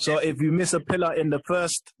 Listen to me. So if you miss a pillar in the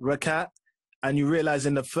first rak'ah and you realize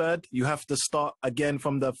in the third, you have to start again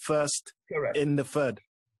from the first. Correct. In the third.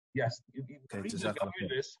 Yes.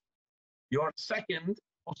 This, your second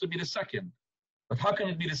supposed to be the second. But how can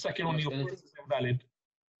it be the second when your first is invalid?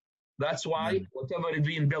 That's why whatever is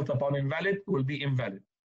being built upon invalid will be invalid.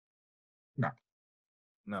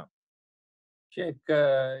 No. Sheikh,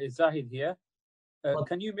 is Zahid here.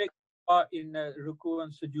 Can you make in Rukoo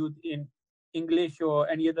and Sujood in English or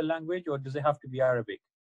any other language, or does it have to be Arabic?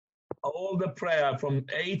 All the prayer from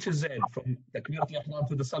A to Z, from the Takbiratul Ihram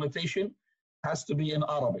to the salutation, has to be in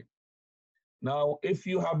Arabic. Now, if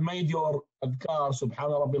you have made your adhkar,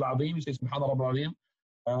 Subhana Rabbil Azim, you say Subhana Rabbil Azim,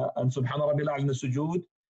 and Subhana Rabbil A'la in the sujood,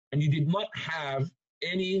 and you did not have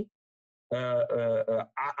any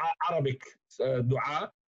Arabic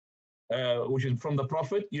dua, which is from the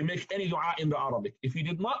Prophet, you make any dua in the Arabic. If you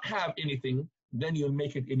did not have anything, then you'll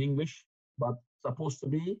make it in English, but supposed to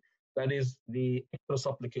be, that is the extra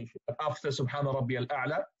supplication. After Subhana Rabbil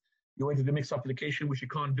A'la, you wanted to make supplication, which you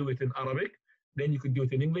can't do it in Arabic, then you could do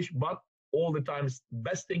it in English, but all the times,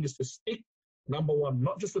 best thing is to stick, number one,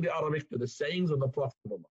 not just to the Arabic, to the sayings of the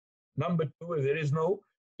Prophet. Number two, if there is no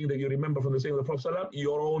thing that you remember from the saying of the Prophet,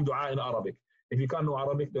 your own dua in Arabic. If you can't know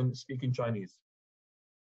Arabic, then speak in Chinese.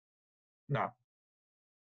 Now,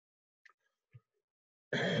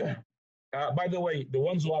 by the way, the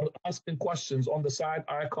ones who are asking questions on the side,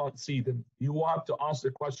 I can't see them. You have to ask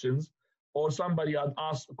the questions, or somebody had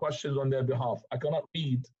asked questions on their behalf. I cannot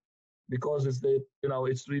read because it's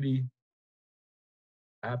it's really,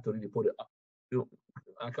 I have to really put it up.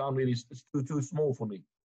 I can't really, it's too small for me.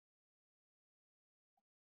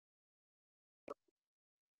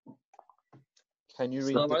 Can you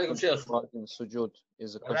read in sujood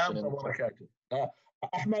is a question.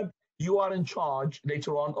 Ahmed, you are in charge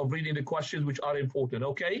later on of reading the questions which are important,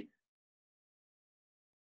 okay?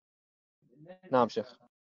 Naam, Sheikh.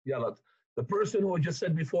 Yalla. The person who just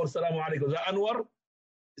said before, Assalamu alaikum, is that Anwar?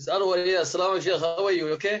 It's Anwar, yeah. Assalamu alaikum, Sheikh. How are you?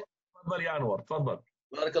 Okay? Tafadhal ya Anwar, tafadhal.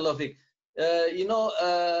 Barakallah fiqh.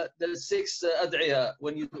 The 6 ad'iyah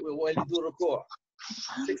when you do Rukoo,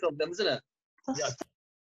 6 of them, isn't it? Yes.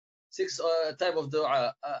 6 type of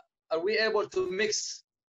dua. Are we able to mix?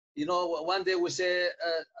 One day we say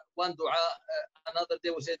one dua, another day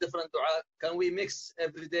we say different dua. Can we mix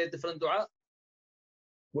every day different dua?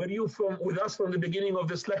 Were you with us from the beginning of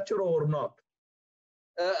this lecture or not?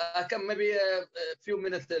 I come maybe a few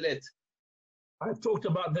minutes late. I talked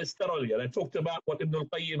about this thoroughly, and I talked about what Ibn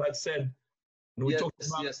al-Qayyim had said. And we talked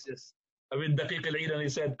about yes. Ibn Daqiq al-Eid, and he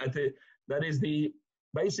said that is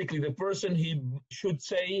basically the person, he should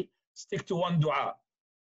say, stick to one dua.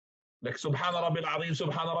 Like Subhana Rabbil Azim,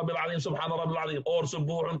 Subhana Rabbil Azim, Subhana Rabbil Azim, or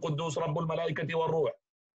Subbuhun Quddus Rabbul Malaikati wal Ruh,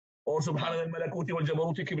 or Subhana al-Malakuti wal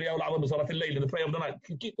Jabaruti Kibriya wal Azam Salat al-Layl, in the prayer of the night.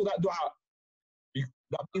 Keep to that dua.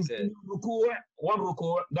 That means one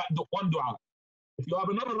rukoo, one dua. If you have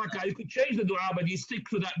another rak'ah, you could change the dua, but you stick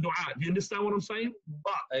to that dua. Do you understand what I'm saying?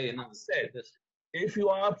 But said, if you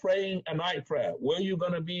are praying a night prayer, where you're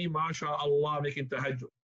going to be, mashallah, making tahajjud,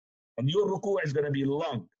 and your ruku is going to be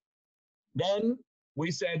long, then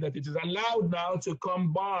we said that it is allowed now to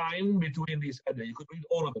combine between these adiyah. You could read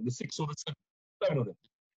all of them, the 6 or the 7 of them.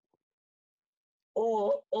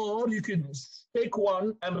 Or you could take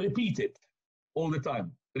one and repeat it all the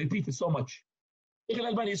time. Repeat it so much. Sheikh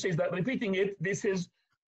al-Albani says that repeating it, this is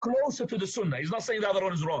closer to the sunnah. He's not saying the other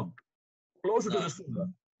one is wrong. Closer to the sunnah.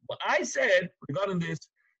 But I said regarding this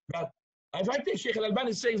that as I think Sheikh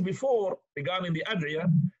al-Albani says before regarding the adiyah,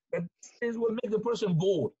 that this will make the person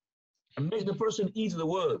bored and make the person eat the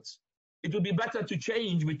words. It would be better to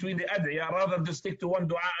change between the adiyah rather than stick to one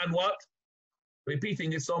dua and what?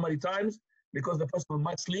 Repeating it so many times, because the person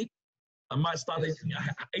might sleep and might start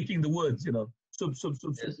eating the words, you know. I'm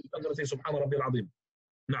going to say Subhana Rabbil Azim.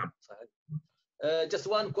 Naam. Just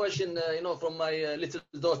one question, from my little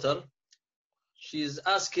daughter. She's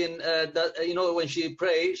asking that, when she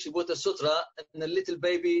prays, she put a sutra and the little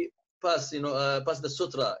baby pass the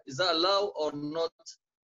sutra. Is that allowed or not?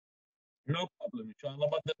 No problem, inshallah.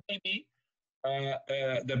 But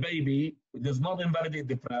the baby does not invalidate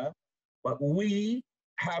the prayer. But we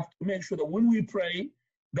have to make sure that when we pray,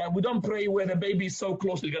 that we don't pray where the baby is so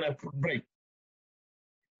close it's going to break.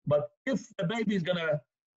 But if the baby is going to,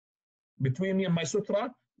 between me and my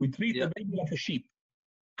sutra, we treat the baby like a sheep.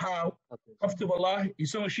 How? After Allah, he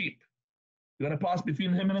saw a sheep. You're going to pass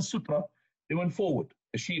between him and a sutra. They went forward.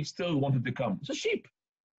 The sheep still wanted to come. It's a sheep.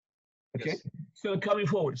 Okay? Yes. Still coming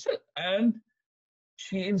forward. And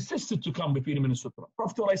she insisted to come between him and the sutra.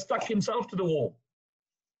 Prophet Allah stuck himself to the wall.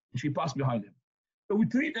 And she passed behind him. So we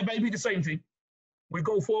treat the baby the same thing. We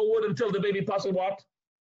go forward until the baby passes what?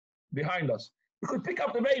 Behind us. We could pick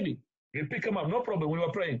up the baby. You can pick him up, no problem when we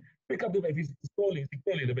were praying. Pick up the baby. He's calling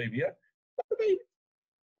the baby, yeah? Pick up the baby.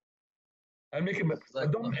 And make him.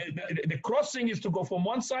 The crossing is to go from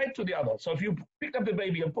one side to the other. So if you pick up the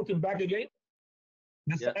baby and put him back again,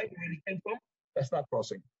 the side where he came from, that's not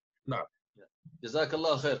crossing. No.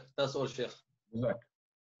 Jazakallah khair. That's all, Sheikh. Jazak.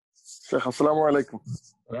 Sheikh, assalamu alaikum.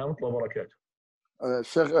 Rahmatullah wa barakatuh.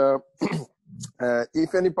 Sheikh,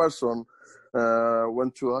 if any person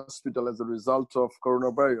went to hospital as a result of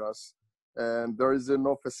coronavirus and there is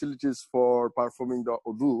no facilities for performing the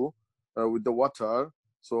wudu with the water,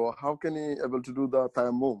 so how can he able to do the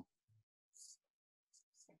tayammum?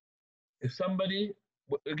 If somebody,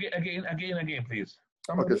 again, please.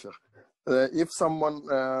 Somebody, okay, Sheikh. If someone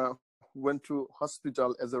went to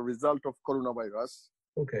hospital as a result of coronavirus,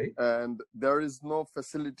 okay, and there is no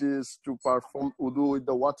facilities to perform wudu with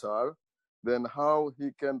the water, then how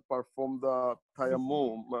he can perform the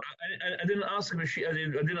tayammum? I didn't ask Bashir. I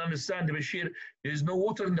didn't understand the Bashir. There is no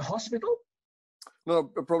water in the hospital?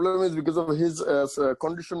 No, the problem is because of his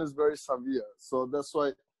condition is very severe. So that's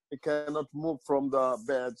why he cannot move from the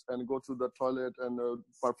bed and go to the toilet and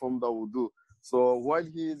perform the wudu. So while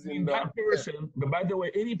he is in that person, but by the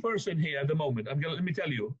way, any person here at the moment, let me tell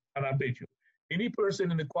you and update you. Any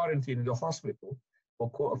person in the quarantine in the hospital for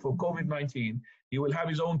COVID-19, he will have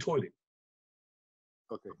his own toilet.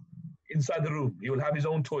 Okay. Inside the room, he will have his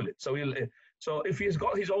own toilet. So if he's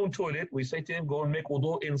got his own toilet, we say to him, go and make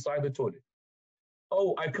wudu inside the toilet.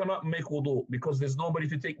 Oh, I cannot make wudu because there's nobody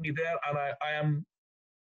to take me there and I am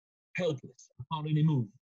helpless. I can't really move.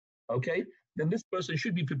 Okay? Then this person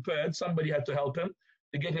should be prepared. Somebody had to help him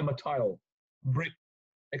to get him a tile, brick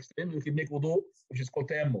next to him. He can make wudu, which is called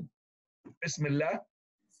tayammum. Bismillah.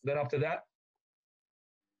 Then after that,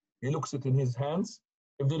 he looks it in his hands.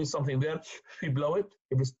 If there is something there, he blow it.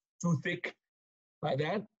 If it's too thick, like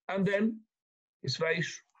that. And then his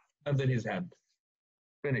face, and then his hand.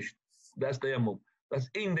 Finished. That's tayammum. That's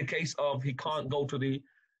in the case of he can't go to the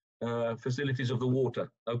facilities of the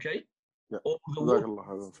water. Okay? Yeah. Or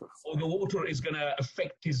the water is going to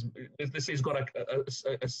affect his, let's say he's got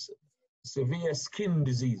a severe skin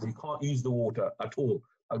disease. He can't use the water at all.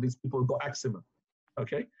 Like these people got eczema.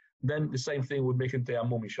 Okay? Then the same thing would make him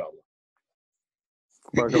tayammum, inshallah.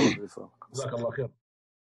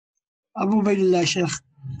 Abu Baydullah,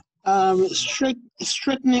 Sheikh.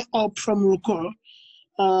 Straightening up from Rukoo,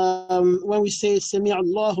 when we say Sami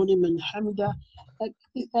Allahu liman hamida,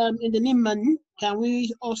 in the Niman, can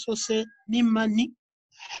we also say Nimani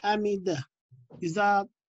Hamida? Is that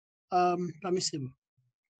permissible?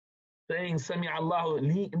 Saying Sami Allahu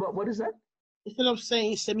li, what is that? Instead of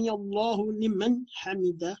saying Sami Allahu liman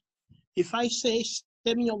hamida, if I say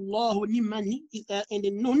Sami Allahu limani in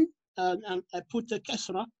the nun, and I put a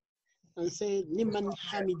kasra and say liman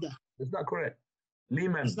hamida. It's not correct.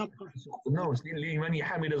 Liman. It's not correct. No, it's liman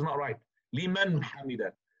hamida is not right. Liman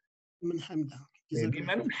hamida. Liman hamida.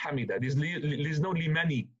 Liman hamida. There's no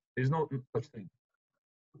limani. There's no such thing.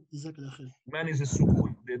 Man is a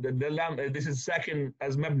sukun. The lam, this is second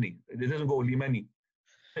as mabni. It doesn't go limani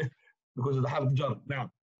because of the harf jar.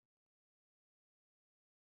 Now.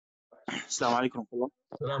 السلام عليكم ورحمة الله.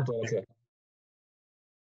 سلام وبركاته.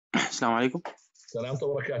 السلام عليكم. سلام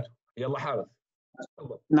وبركاته. يلا حارث.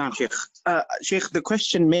 نعم شيخ. Sheikh, the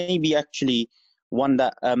question may be actually one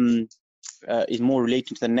that is more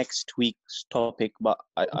related to the next week's topic, but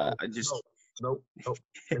I just no.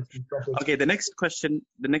 Okay, the next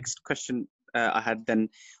question I had then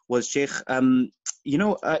was, Sheikh, you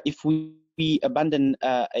know, if we abandon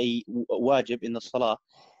a wajib in the salah,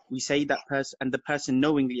 we say that person, and the person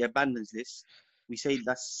knowingly abandons this, we say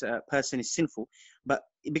that person is sinful. But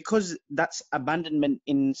because that's abandonment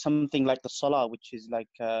in something like the salah, which is like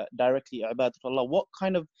directly ibadatullah, what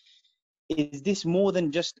kind of, is this more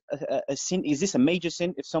than just a sin? Is this a major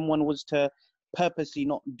sin if someone was to purposely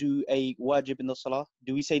not do a wajib in the salah?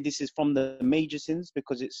 Do we say this is from the major sins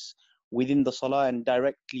because it's within the salah and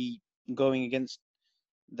directly going against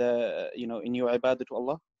the, you know, in your ibadah to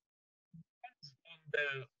Allah?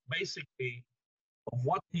 And basically of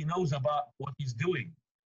what he knows about what he's doing.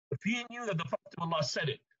 If he knew that the Prophet of Allah said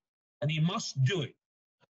it and he must do it,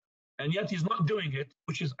 and yet he's not doing it,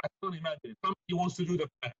 which is, I can't imagine, he wants to do the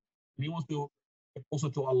prayer and he wants to also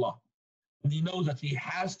to Allah, and he knows that he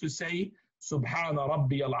has to say Subhana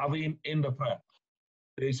Rabbi al-Azim in the prayer.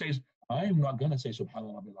 And he says, I'm not going to say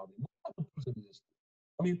Subhana Rabbi al-Azim. What type of person is this?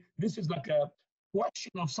 I mean, this is like a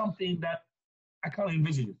question of something that I can't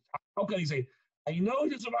envisage it. How can he say, I know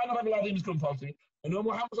that Subhana Rabbi al-Azim is compulsory, I know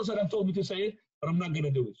Muhammad told me to say it, but I'm not going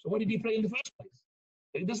to do it. So why did he pray in the first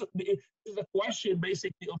place? This is a question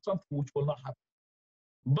basically of something which will not happen.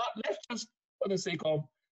 But let's just, for the sake of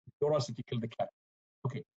curiosity, kill the cat.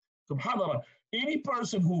 Okay. Subhanallah, any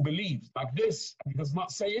person who believes like this and does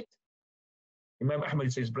not say it, Imam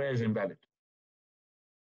Ahmad says prayer is invalid.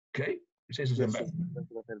 Okay? He says it's invalid.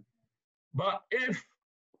 But if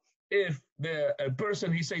the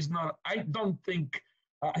person, he says, no, I don't think,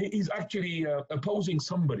 he's actually opposing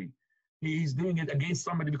somebody. He's doing it against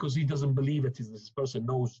somebody because he doesn't believe that this person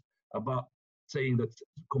knows about saying that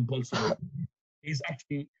compulsory. He's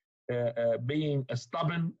actually being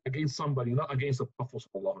stubborn against somebody, not against the Prophet.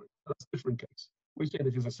 That's a different case. We say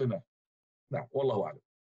that he's a sinner. Now, Wallahu a'lam.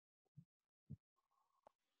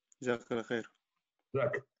 Jazakallah khair.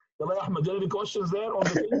 Ahmed, do you have any questions there on the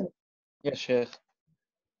thing? Yes, Sheikh.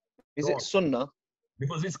 Is it sunnah?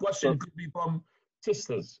 Because this question could be from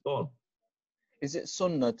sisters. Go on. Is it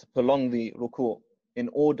sunnah to prolong the rukoo in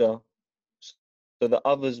order so that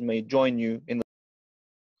others may join you in the...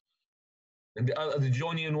 And the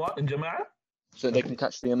join you in what? In Jama'ah? So they can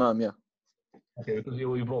catch the Imam, yeah. Okay, because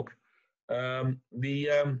you broke. Right.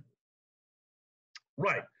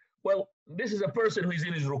 Well, this is a person who is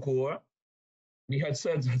in his rukoo. He had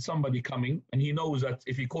said somebody coming, and he knows that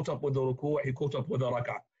if he caught up with the rukoo, he caught up with the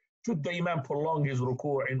rak'ah. Should the Imam prolong his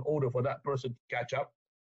rukoo in order for that person to catch up?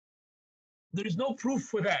 There is no proof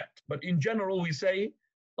for that, but in general we say,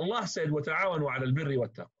 Allah said, وَتَعَاوَنُوا عَلَى الْبِرِّ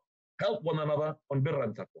وَالتَّقْوَى. Help one another on birr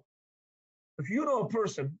and taqwa. If you know a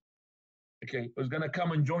person, okay, who's going to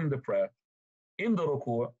come and join the prayer in the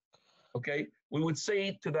rukuu, okay, we would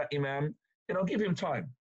say to that Imam, you know, give him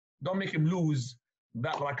time. Don't make him lose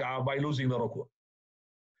that rak'ah by losing the rukuu.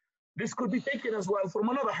 This could be taken as well from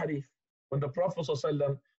another hadith. When the Prophet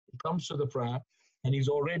ﷺ comes to the prayer and he's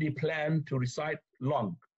already planned to recite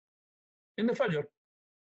long in the Fajr,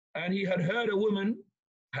 and he had heard a woman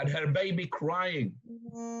had her baby crying.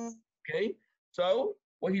 Okay, so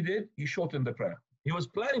what he did, he shortened the prayer. He was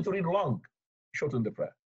planning to read long, he shortened the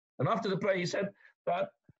prayer. And after the prayer, he said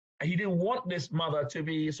that he didn't want this mother to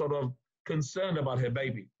be sort of concerned about her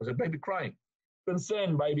baby. Was a baby crying?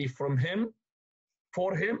 Concerned maybe from him,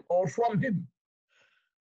 for him, or from him,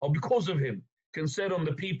 or because of him. Concerned on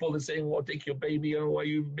the people that saying, well, take your baby, and why are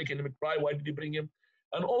you making him cry? Why did you bring him?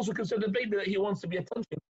 And also concerned the baby that he wants to be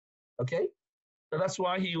attention. Okay? So that's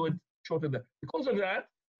why he would shorten that. Because of that,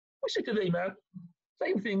 we say to the Imam,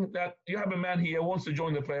 same thing that you have a man here who wants to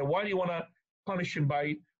join the prayer. Why do you want to punish him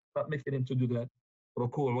by not making him to do that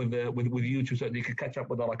rukuu with you so that he can catch up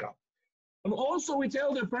with the rak'ah? And also we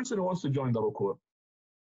tell the person who wants to join the rukuu,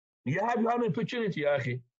 you have an opportunity,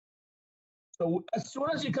 akhi. So as soon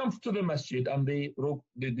as you come to the masjid and the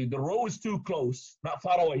row is too close, not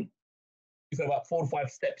far away, it's about 4 or 5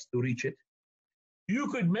 steps to reach it, you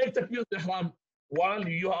could make takbir al-ihram while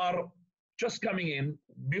you are just coming in,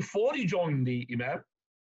 before you join the Imam.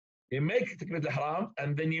 You make takbir al-ihram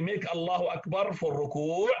and then you make Allahu Akbar for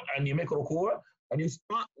rukuu, and you make rukuu, and you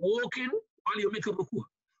start walking while you make a rukuu.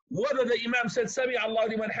 Whether the Imam said Sami Allahu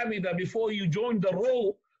liman hamida before you joined the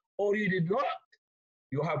row or you did not,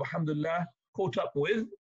 you have, alhamdulillah, caught up with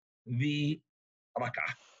the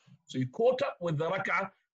rak'ah. So you caught up with the rak'ah,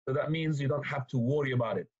 so that means you don't have to worry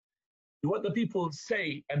about it. What the people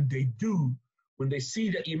say, and they do, when they see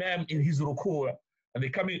the imam in his rukoo and they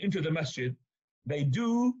come into the masjid, they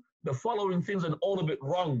do the following things and all of it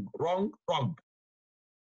wrong.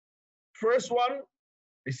 First one,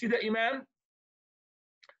 they see the imam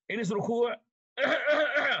in his rukoo.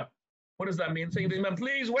 What does that mean? Saying to the imam,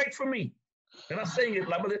 please wait for me. They're not saying it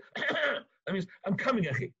like that means I'm coming,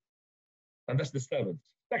 akhi. And that's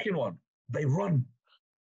disturbance. Second one, they run.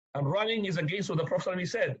 And running is against what the Prophet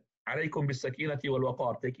said. Alaykum bis-sakinati wal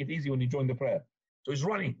waqar. Take it easy when you join the prayer. So he's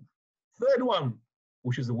running. Third one,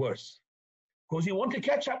 which is the worst. Because you want to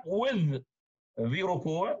catch up with the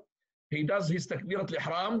rukoo, he does his takbirat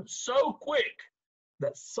al-ihram so quick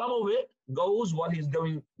that some of it goes while he's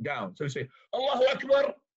going down. So you say, Allahu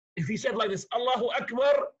Akbar. If he said like this, Allahu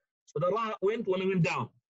Akbar, so the ra went when he went down.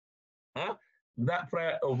 That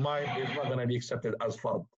prayer of mine is not going to be accepted as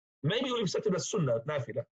fard. Maybe it will be accepted as sunnah,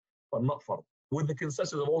 nafila, but not fard, with the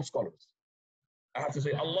consensus of all scholars. I have to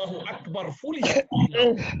say, Allahu Akbar, fully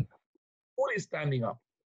standing up.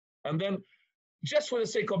 And then, just for the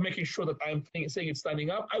sake of making sure that I'm saying it's standing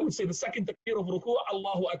up, I would say the second takbir of rukoo,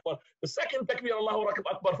 Allahu Akbar. The second takbir, Allahu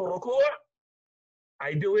Akbar for rukoo,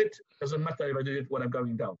 I do it, doesn't matter if I do it when I'm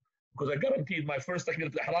going down. Because I guaranteed my first takbir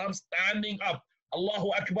al-ihram standing up,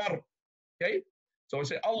 Allahu Akbar. Okay? So I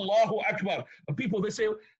say, Allahu Akbar. And people, they say,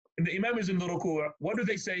 and the imam is in the rukoo, what do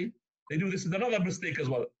they say? They do this is another mistake as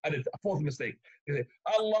well. A fourth mistake. They say,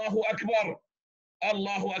 Allahu Akbar.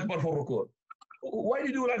 Allahu Akbar for rukoo. Why do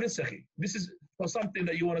you do like this, Sakhi? This is for something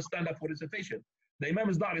that you want to stand up for recitation. The imam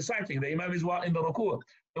is not reciting. The imam is in the rukoo.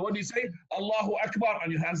 So what do you say? Allahu Akbar,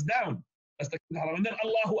 and your hands down. That's the haram. And then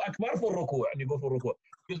Allahu Akbar for rukoo, and you go for rukoo.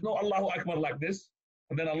 There's no Allahu Akbar like this,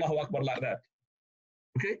 and then Allahu Akbar like that.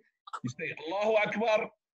 Okay? You say Allahu Akbar.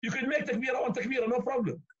 You can make takbirah on takbirah, no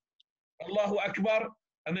problem. Allahu Akbar,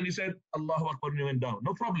 and then you said Allahu Akbar when you went down,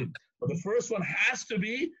 no problem. But the first one has to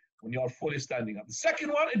be when you are fully standing up. The second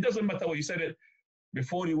one, it doesn't matter what you said it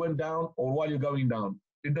before you went down or while you're going down.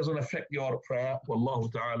 It doesn't affect your prayer. Wallahu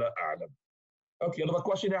ta'ala a'lam. Okay, another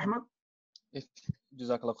question, Ahmad?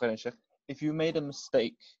 Jazakallah khairan, Sheikh. If you made a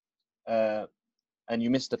mistake and you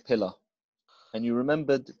missed a pillar and you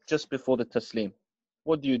remembered just before the taslim,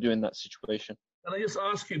 what do you do in that situation? Can I just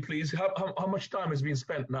ask you, please, how much time has been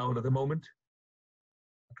spent now at the moment?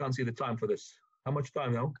 I can't see the time for this. How much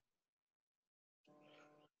time now?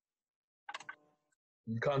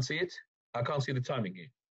 You can't see it? I can't see the timing here.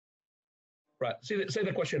 Right, say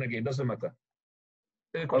the question again, doesn't matter.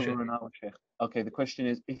 Say the question. Okay, the question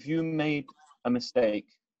is, if you made a mistake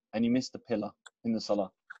and you missed a pillar in the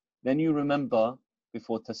salah, then you remember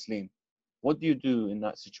before taslim, what do you do in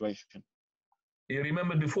that situation? You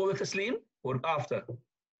remembered before the taslim or after?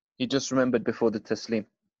 He just remembered before the taslim.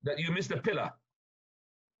 That you missed the pillar?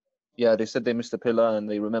 Yeah, they said they missed the pillar and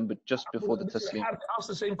they remembered just before the taslim. He asked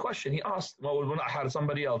the same question. He asked, well, not Har,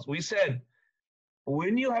 somebody else. We said,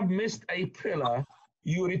 when you have missed a pillar,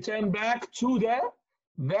 you return back to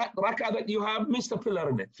that rak'ah that you have missed a pillar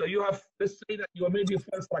in it. So you have, let's say that you made your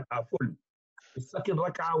first rak'ah full. The second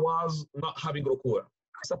rak'ah was not having rukoo.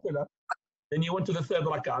 It's a pillar. Then you went to the third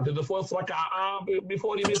rak'ah, to the fourth rak'ah,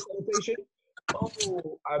 before you missed meditation.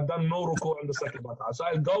 Oh, I've done no rukoo in the second rak'ah. So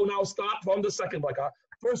I go now start from the second rak'ah.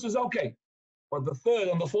 First is okay, but the third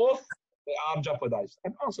and the fourth, they are jeopardized.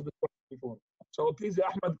 I've answered this question before. So please,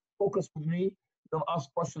 Ahmad, focus with me. Don't ask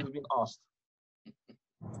questions being asked.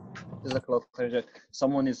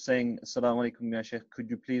 Someone is saying, Assalamu alaikum, ya Sheikh.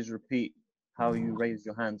 Could you please repeat how you raise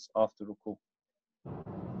your hands after rukoo?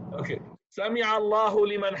 Okay. Sami Allahu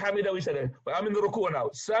liman hamida. We said it. But I'm in the rukoo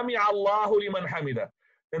now. Sami Allahu liman hamida.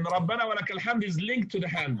 Then Rabbana wa lakal hamd is linked to the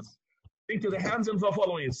hands. Linked to the hands and the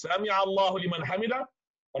following. Sami Allahu liman hamida.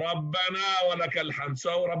 Rabbana wa lakal hamd.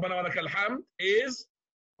 So Rabbana wa lakal hamd is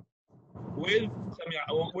with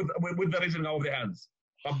the raising of the hands.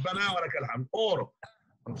 Rabbana wa lakal hamd. Or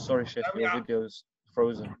I'm sorry, Sheikh, your video is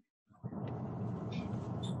frozen.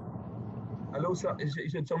 Hello, sir. You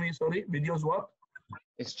said tell me, sorry, videos what?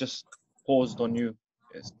 It's just paused on you.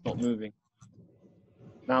 It's not moving.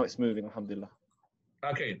 Now it's moving, alhamdulillah.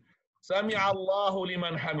 Okay. Sami Allahu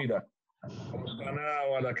liman hamida. Rabbana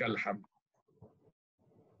wa lakal hamd.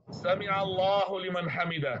 Sami Allahu liman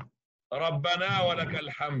hamida. Rabbana wa lakal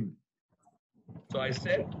hamd. So I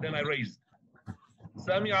said, then I raised.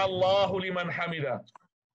 Sami Allahu liman hamida.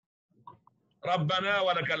 Rabbana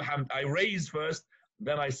wa lakal hamd. I raised first,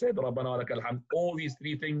 then I said Rabbana wa lakal hamd. All these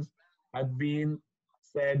three things have been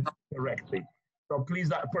said correctly. So please,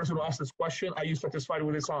 that person who asked this question, are you satisfied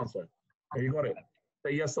with this answer? You got it.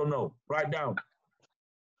 Say yes or no. Write down.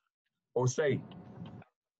 Or say.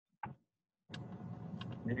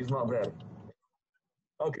 He's not there.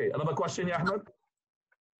 Okay, another question, ya Ahmed?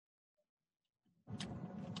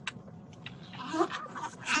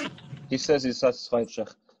 He says he's satisfied, Sheikh.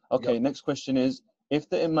 Okay, Yep. next question is, if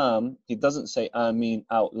the Imam, he doesn't say Ameen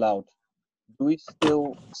out loud, do we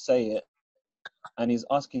still say it? And he's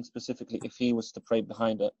asking specifically if he was to pray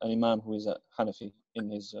behind an Imam who is a Hanafi in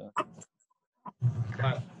his...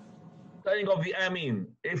 Saying of the Ameen.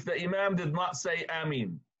 If the Imam did not say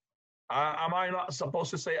Ameen, am I not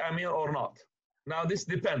supposed to say Ameen or not? Now, this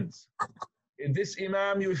depends. If this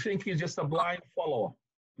Imam, you think he's just a blind follower,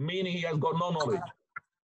 meaning he has got no knowledge,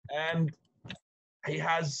 and he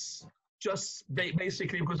has just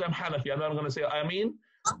basically, because I'm Hanafi, I'm not going to say Ameen,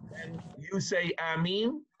 and you say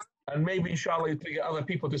Ameen, and maybe inshallah you get other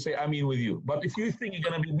people to say Ameen with you. But if you think you're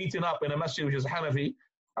going to be meeting up in a masjid which is Hanafi,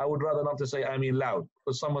 I would rather not to say Ameen loud,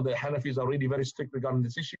 because some of the Hanafis are really very strict regarding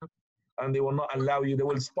this issue, and they will not allow you, they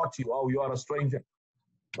will spot you, oh, you are a stranger.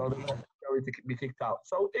 So they want you to be kicked out.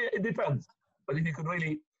 So it depends. But if you could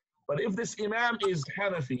really, but if this Imam is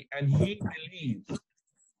Hanafi and he believes,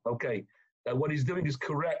 okay, that what he's doing is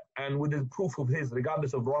correct and with the proof of his,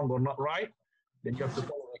 regardless of wrong or not right, then you have to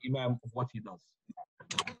follow the Imam of what he does.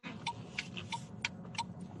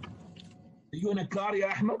 Are you in a car,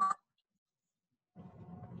 ya Ahmed?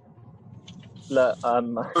 La,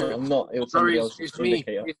 I'm not. It was Sorry, somebody else. it's me.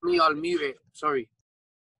 It's me. I'll mute it. Sorry.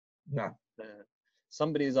 No.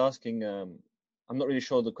 Somebody is asking, I'm not really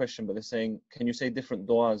sure of the question, but they're saying, can you say different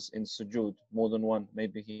du'as in sujood, more than one?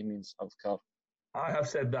 Maybe he means adhkar. I have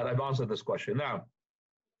said that. I've answered this question. Now,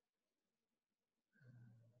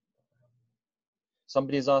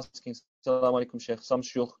 somebody is asking, Assalamu alaikum, Sheikh, some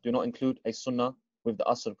shuyukh do not include a sunnah with the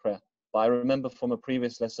asr prayer. But I remember from a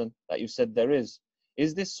previous lesson that you said there is.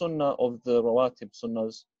 Is this sunnah of the rawatib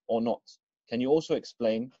sunnahs or not? Can you also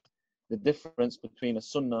explain the difference between a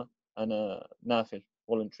sunnah and a nafil,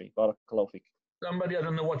 voluntary? Barakallahu feek. somebody, I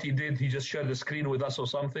don't know what he did. He just shared the screen with us or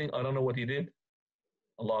something. I don't know what he did.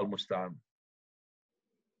 Allah al-Musta'an.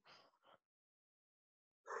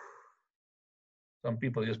 Some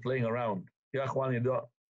people are just playing around. Ya Akhwani,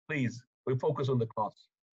 please, we focus on the class.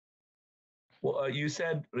 Well, you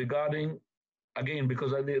said regarding, again,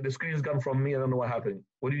 because the screen has gone from me, I don't know what happened.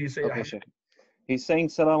 What did you say? Okay, Sheikh. He's saying,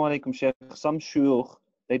 Salaamu Alaikum, Sheikh. Some shuyukh,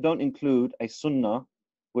 they don't include a sunnah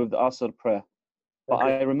with the Asr prayer. But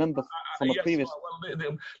okay. I remember from a previous...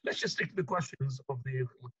 Well, let's just stick to the questions of the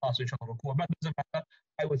class, inshallah. But doesn't matter.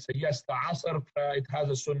 I would say, yes, the Asr prayer, it has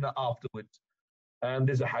a sunnah afterwards. And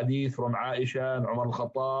there's a hadith from Aisha and Umar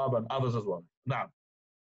al-Khattab and others as well. Now,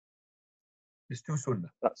 there's two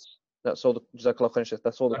sunnah. That's all the Jazakallah khair, Sheikh.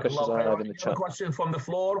 That's all the questions I have in the chat. Question from the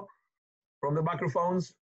floor, from the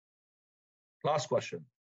microphones. Last question.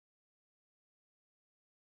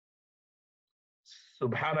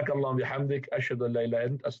 سبحانك اللهم بحمدك أشهد أن لا إله إلا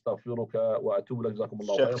أنت أستغفرك وأتوب إليك جزاكم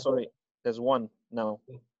الله خيرا. Sorry, there's one now.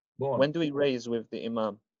 Go on. When do we raise with the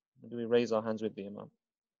Imam? When do we raise our hands with the Imam?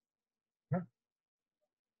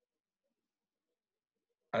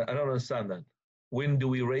 I don't understand that. When do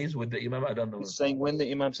we raise with the Imam? I don't know. He's saying when the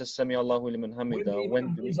Imam says Sami Allahu liman hamida.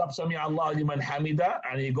 When he goes up Sami Allahu liman hamida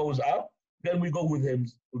and he goes up, then we go with him.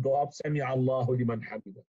 We go up Sami Allahu liman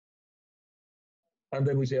hamida. And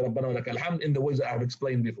then we say Rabbana wa lakal hamd in the ways that I have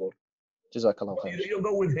explained before. Jazakallah khair. You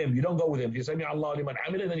go with him. You don't go with him. You say Sami Allahu liman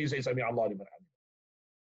hamida, then you say Sami Allahu liman hamida.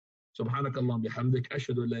 Subhanak Allahumma bihamdik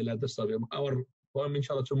ashhadu an la ilaha illa anta astaghfiruka. Our poem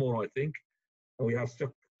inshallah tomorrow, I think. And we have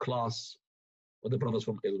fiqh class with the brothers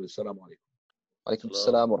from Israel. Assalamu alaikum. Alaikum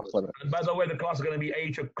assalam wa rahmatullahi. And by the way, the class is going to be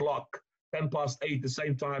 8 o'clock, 10 past 8, the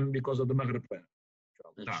same time because of the Maghrib prayer.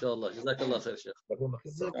 Inshallah. Jazakallah khair, Sheikh.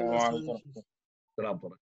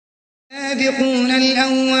 السابقون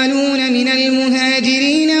الأولون من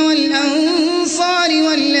المهاجرين والأنصار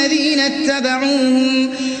والذين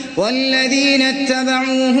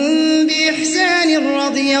اتبعوهم بإحسان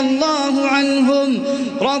رضي الله عنهم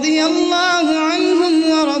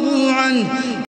ورضوا عنه